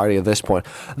opposition party at this point.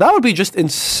 That would be just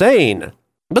insane.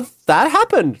 But that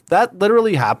happened. That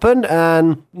literally happened,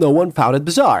 and no one found it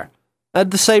bizarre.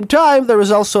 At the same time, there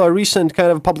was also a recent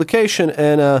kind of publication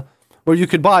where you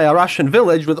could buy a Russian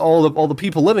village with all the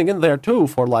people living in there too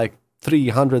for like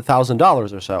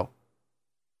 $300,000 or so.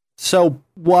 So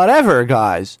whatever,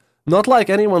 guys. Not like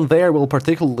anyone there will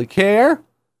particularly care,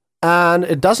 and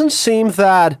it doesn't seem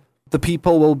that the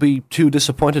people will be too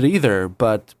disappointed either.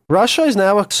 But Russia is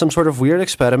now some sort of weird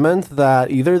experiment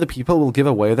that either the people will give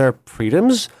away their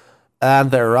freedoms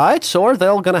and their rights, or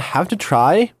they're gonna have to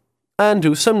try and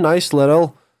do some nice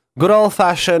little good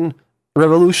old-fashioned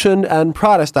revolution and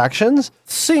protest actions.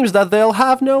 Seems that they'll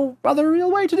have no other real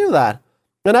way to do that.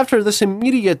 And after this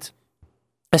immediate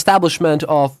establishment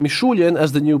of Mishulin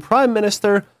as the new prime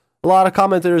minister, a lot of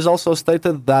commentators also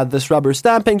stated that this rubber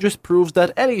stamping just proves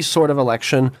that any sort of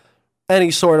election, any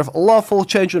sort of lawful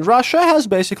change in Russia has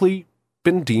basically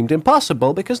been deemed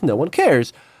impossible because no one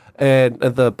cares in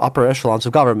the upper echelons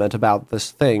of government about this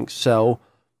thing. So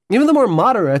even the more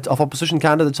moderate of opposition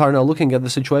candidates are now looking at the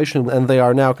situation, and they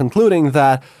are now concluding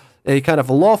that a kind of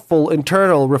lawful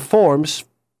internal reforms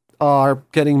are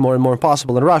getting more and more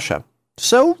impossible in Russia.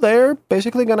 So they're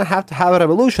basically going to have a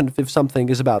revolution if something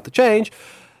is about to change.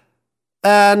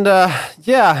 And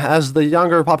as the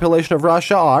younger population of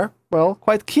Russia are, well,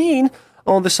 quite keen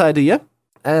on this idea,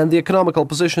 and the economical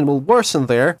position will worsen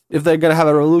there. If they're going to have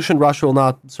a revolution, Russia will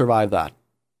not survive that.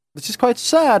 Which is quite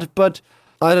sad, but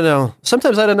I don't know.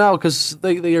 Sometimes I don't know, because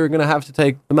they are going to have to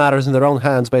take the matters in their own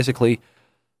hands, basically,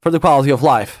 for the quality of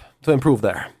life to improve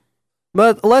there.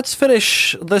 But let's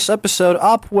finish this episode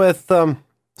up with the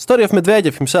story of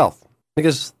Medvedev himself.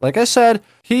 Because, like I said,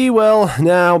 he will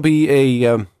now be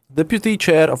a deputy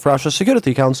chair of Russia's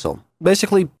Security Council.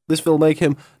 Basically, this will make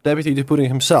him deputy to Putin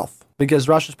himself, because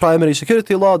Russia's primary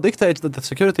security law dictates that the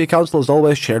Security Council is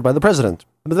always chaired by the president.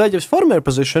 Medvedev's former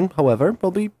position, however,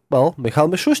 will be, well, Mikhail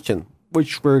Mishustin,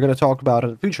 which we're going to talk about in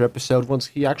a future episode once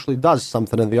he actually does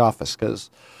something in the office, because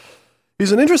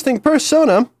he's an interesting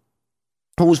persona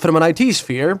who's from an IT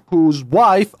sphere, whose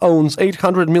wife owns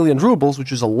 800 million rubles,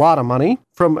 which is a lot of money,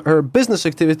 from her business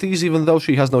activities, even though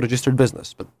she has no registered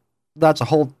business. But that's a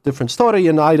whole different story,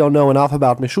 and I don't know enough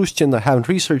about Mishustin. I haven't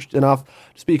researched enough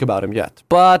to speak about him yet.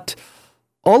 But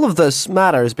All of this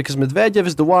matters because Medvedev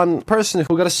is the one person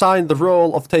who got assigned the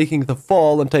role of taking the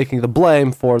fall and taking the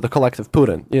blame for the collective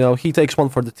Putin. He takes one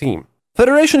for the team.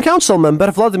 Federation Council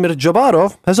member Vladimir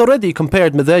Jabarov has already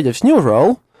compared Medvedev's new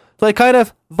role to a kind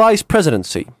of vice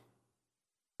presidency.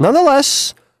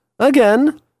 Nonetheless,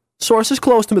 again, sources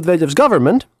close to Medvedev's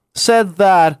government said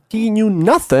that he knew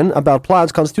nothing about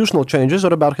planned constitutional changes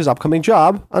or about his upcoming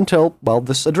job until,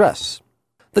 this address.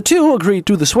 The two agreed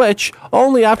to the switch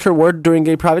only afterward during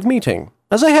a private meeting.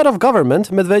 As a head of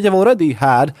government, Medvedev already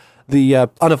had the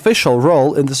unofficial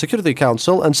role in the Security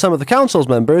Council, and some of the council's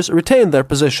members retained their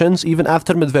positions even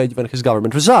after Medvedev and his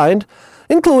government resigned,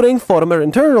 including former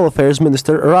Internal Affairs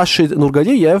Minister Rashid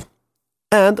Nurgaliev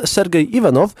and Sergei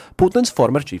Ivanov, Putin's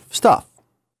former chief of staff.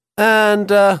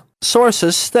 And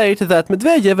sources state that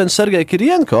Medvedev and Sergei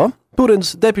Kirienko,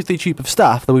 Putin's deputy chief of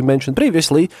staff that we mentioned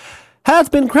previously,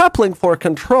 had been grappling for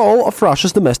control of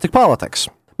Russia's domestic politics.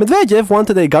 Medvedev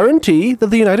wanted a guarantee that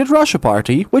the United Russia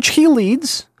Party, which he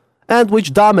leads, and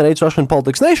which dominates Russian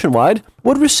politics nationwide,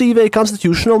 would receive a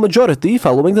constitutional majority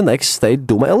following the next State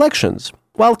Duma elections.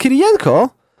 While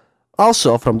Kirienko,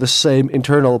 also from the same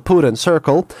internal Putin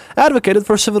circle, advocated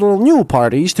for several new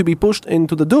parties to be pushed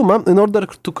into the Duma in order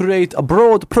to create a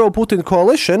broad pro-Putin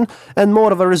coalition and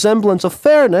more of a resemblance of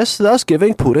fairness, thus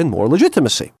giving Putin more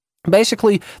legitimacy.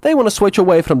 Basically, they want to switch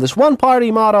away from this one-party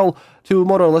model to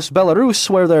more or less Belarus,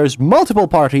 where there's multiple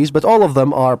parties, but all of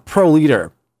them are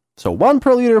pro-leader. So one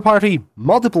pro-leader party,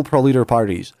 multiple pro-leader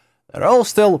parties. They're all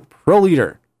still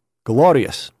pro-leader.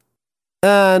 Glorious.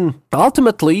 And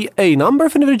ultimately, a number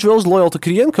of individuals loyal to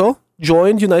Kirienko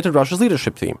joined United Russia's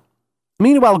leadership team.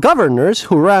 Meanwhile, governors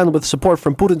who ran with support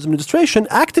from Putin's administration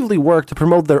actively worked to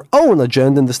promote their own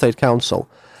agenda in the State Council,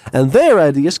 and their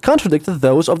ideas contradicted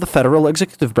those of the federal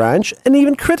executive branch and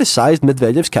even criticized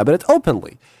Medvedev's cabinet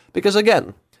openly. Because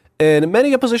again, in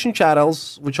many opposition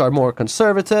channels, which are more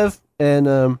conservative,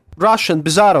 in Russian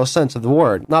bizarro sense of the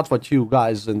word, not what you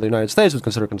guys in the United States would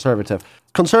consider conservative.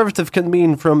 Conservative can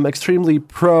mean from extremely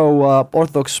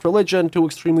pro-Orthodox religion to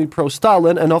extremely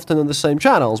pro-Stalin, and often in the same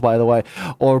channels, by the way,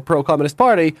 or pro-Communist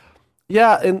Party.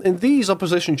 Yeah, in these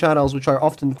opposition channels, which are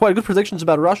often quite good predictions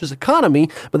about Russia's economy,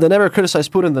 but they never criticize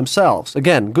Putin themselves.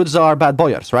 Again, good czar, bad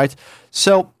boyars, right?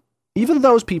 So, even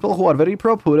those people who are very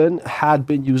pro-Putin had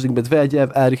been using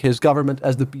Medvedev and his government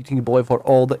as the beating boy for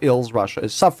all the ills Russia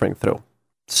is suffering through.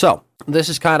 So, this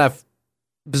is kind of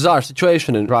bizarre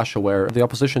situation in Russia where the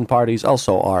opposition parties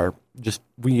also are just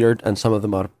weird and some of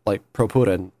them are like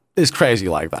pro-Putin. It's crazy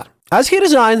like that. As he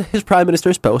resigned his prime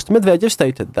minister's post, Medvedev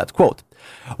stated that, quote,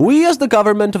 "We as the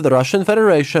government of the Russian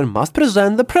Federation must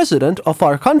present the president of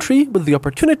our country with the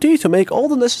opportunity to make all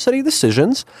the necessary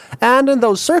decisions, and in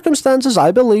those circumstances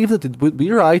I believe that it would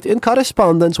be right, in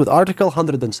correspondence with Article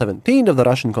 117 of the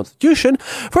Russian Constitution,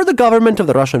 for the government of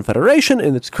the Russian Federation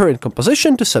in its current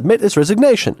composition to submit its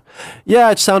resignation."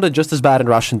 Yeah, it sounded just as bad in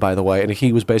Russian, by the way, and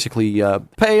he was basically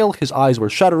pale, his eyes were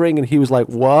shuddering, and he was like,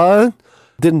 what?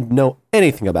 Didn't know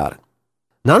anything about it.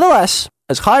 Nonetheless,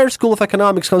 as Higher School of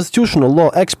Economics constitutional law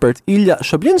expert Ilya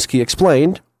Shablinsky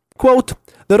explained, quote,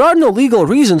 "There are no legal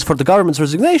reasons for the government's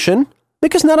resignation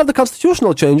because none of the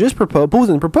constitutional changes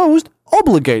Putin proposed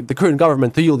obligate the current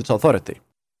government to yield its authority.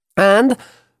 And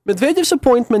Medvedev's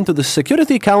appointment to the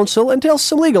Security Council entails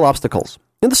some legal obstacles.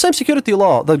 In the same security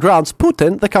law that grants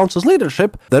Putin the council's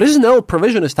leadership, there is no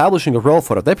provision establishing a role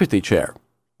for a deputy chair.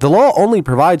 The law only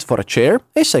provides for a chair,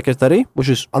 a secretary, which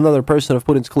is another person of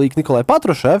Putin's clique, Nikolai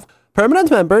Patrushev, permanent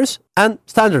members, and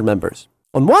standard members.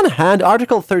 On one hand,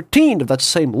 Article 13 of that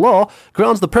same law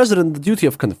grants the president the duty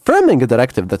of confirming a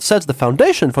directive that sets the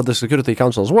foundation for the Security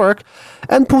Council's work,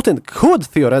 and Putin could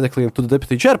theoretically include the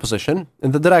deputy chair position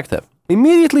in the directive.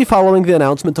 Immediately following the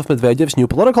announcement of Medvedev's new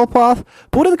political path,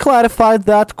 Putin clarified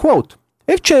that, quote,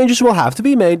 "If changes will have to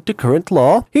be made to current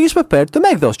law, he is prepared to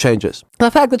make those changes.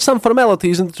 The fact that some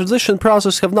formalities in the transition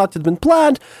process have not yet been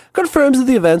planned confirms that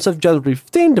the events of January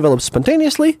 15 developed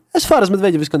spontaneously, as far as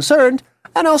Medvedev is concerned,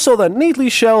 and also that neatly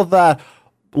show that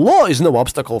law is no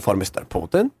obstacle for Mr.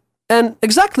 Putin." And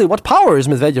exactly what powers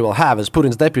Medvedev will have as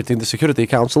Putin's deputy in the Security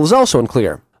Council is also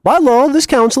unclear. By law, this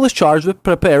council is charged with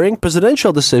preparing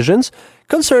presidential decisions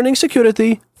concerning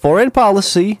security, foreign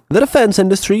policy, the defense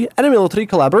industry, and military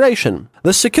collaboration.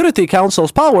 The Security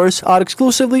Council's powers are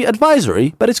exclusively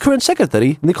advisory, but its current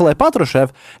secretary, Nikolai Patrushev,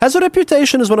 has a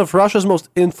reputation as one of Russia's most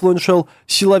influential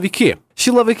siloviki.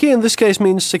 Siloviki in this case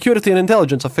means security and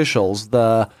intelligence officials,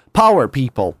 the power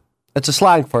people. It's a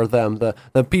slang for them,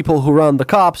 the people who run the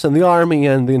cops and the army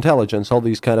and the intelligence, all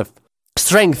these kind of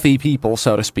strengthy people,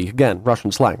 so to speak. Again,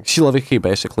 Russian slang. Siloviki,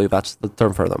 basically, that's the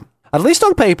term for them. At least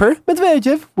on paper,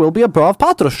 Medvedev will be above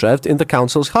Patrushev in the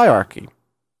council's hierarchy.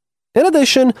 In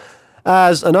addition,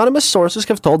 as anonymous sources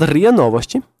have told RIA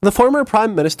Novosti, the former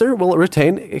prime minister will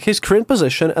retain his current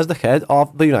position as the head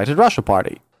of the United Russia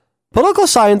Party. Political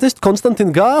scientist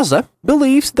Konstantin Gaze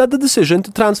believes that the decision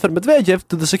to transfer Medvedev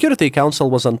to the Security Council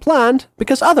was unplanned,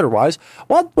 because otherwise,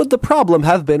 what would the problem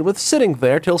have been with sitting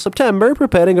there till September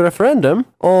preparing a referendum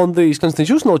on these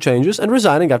constitutional changes and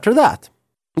resigning after that?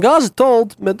 Gaze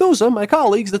told Medusa, my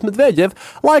colleagues, that Medvedev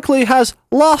likely has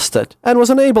lost it and was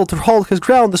unable to hold his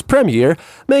ground as premier,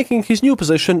 making his new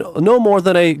position no more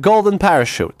than a golden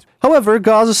parachute. However,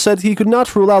 Gaze said he could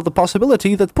not rule out the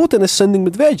possibility that Putin is sending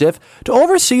Medvedev to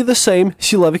oversee the same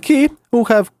Siloviki who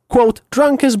have, quote,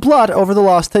 drunk his blood over the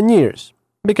last 10 years.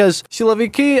 Because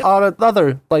Siloviki are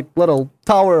another, little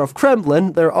tower of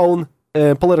Kremlin, their own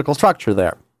political structure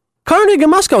there. Carnegie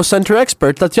Moscow Center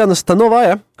expert Tatiana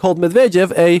Stanovaya called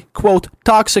Medvedev a, quote,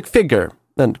 toxic figure,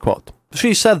 end quote.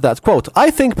 She said that, quote,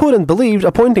 I think Putin believed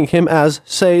appointing him as,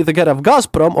 say, the head of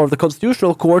Gazprom or the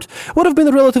Constitutional Court would have been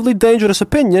a relatively dangerous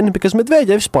opinion because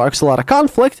Medvedev sparks a lot of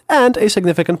conflict and a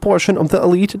significant portion of the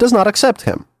elite does not accept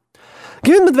him.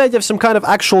 Giving Medvedev some kind of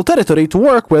actual territory to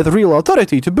work with, real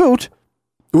authority to boot,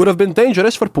 would have been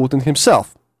dangerous for Putin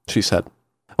himself, she said.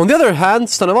 On the other hand,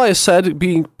 Stanovaya said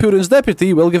being Putin's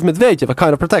deputy will give Medvedev a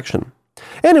kind of protection.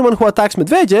 Anyone who attacks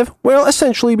Medvedev will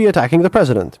essentially be attacking the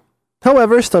president.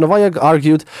 However, Stanovaya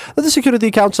argued that the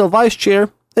Security Council vice chair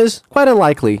is quite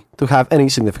unlikely to have any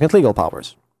significant legal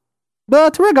powers.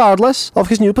 But regardless of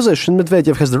his new position,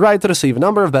 Medvedev has the right to receive a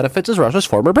number of benefits as Russia's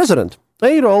former president,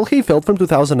 a role he filled from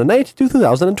 2008 to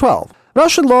 2012.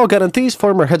 Russian law guarantees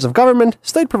former heads of government,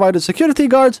 state-provided security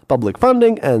guards, public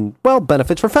funding, and,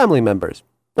 benefits for family members.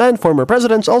 And former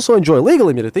presidents also enjoy legal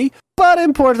immunity, but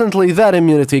importantly, that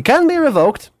immunity can be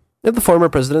revoked if the former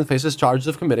president faces charges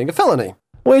of committing a felony,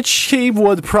 which he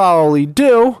would probably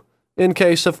do in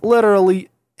case of literally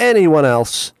anyone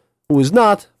else who is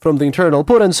not from the internal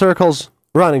Putin circles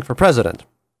running for president.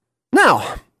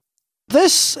 Now,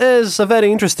 this is a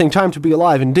very interesting time to be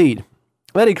alive indeed.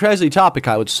 Very crazy topic,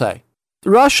 I would say.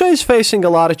 Russia is facing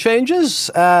a lot of changes,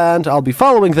 and I'll be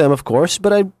following them, of course,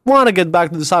 but I want to get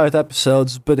back to the Soviet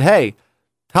episodes, but hey,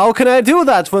 how can I do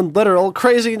that when literal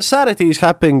crazy insanity is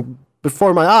happening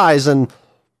before my eyes, and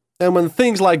when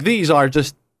things like these are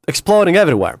just exploding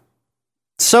everywhere?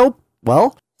 So,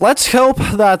 let's hope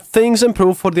that things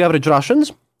improve for the average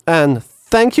Russians, and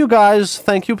thank you guys,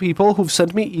 thank you people who've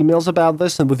sent me emails about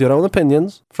this and with your own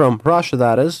opinions, from Russia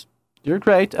that is. You're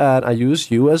great, and I use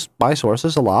you as my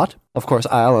sources a lot. Of course,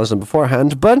 I analyze them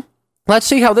beforehand, but let's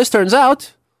see how this turns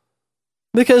out.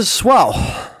 Because,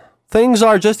 things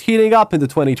are just heating up into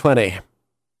 2020.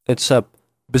 It's a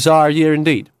bizarre year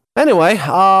indeed. Anyway,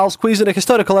 I'll squeeze in a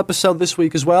historical episode this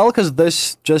week as well, because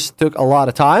this just took a lot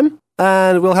of time,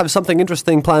 and we'll have something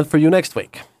interesting planned for you next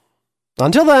week.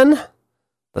 Until then,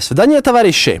 до свидания,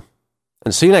 товарищи,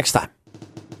 and see you next time.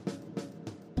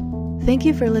 Thank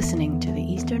you for listening to The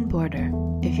Eastern Border.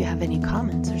 If you have any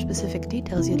comments or specific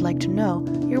details you'd like to know,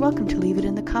 you're welcome to leave it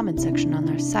in the comment section on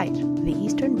our site,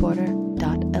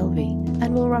 theeasternborder.lv,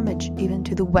 and we'll rummage even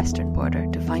to the western border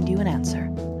to find you an answer.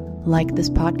 Like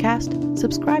this podcast,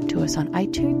 subscribe to us on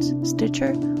iTunes,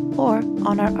 Stitcher, or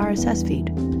on our RSS feed.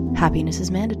 Happiness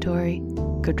is mandatory.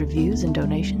 Good reviews and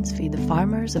donations feed the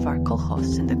farmers of our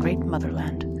kolkhozs in the great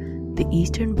motherland. The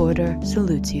Eastern Border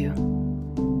salutes you.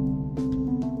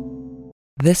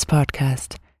 This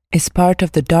podcast is part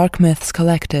of the Dark Myths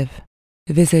Collective.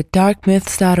 Visit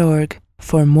darkmyths.org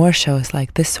for more shows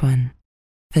like this one,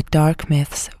 The Dark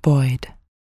Myths Void.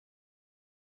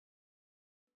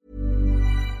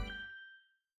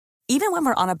 Even when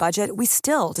we're on a budget, we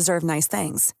still deserve nice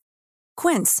things.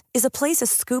 Quince is a place to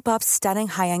scoop up stunning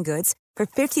high-end goods for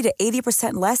 50 to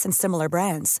 80% less than similar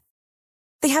brands.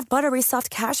 They have buttery soft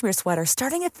cashmere sweaters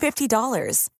starting at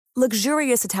 $50,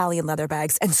 luxurious Italian leather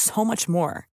bags, and so much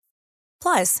more.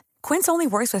 Plus, Quince only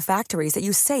works with factories that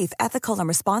use safe, ethical, and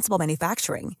responsible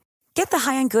manufacturing. Get the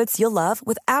high-end goods you'll love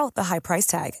without the high price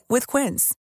tag with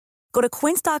Quince. Go to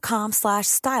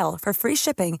quince.com/style for free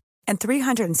shipping and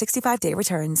 365-day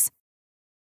returns.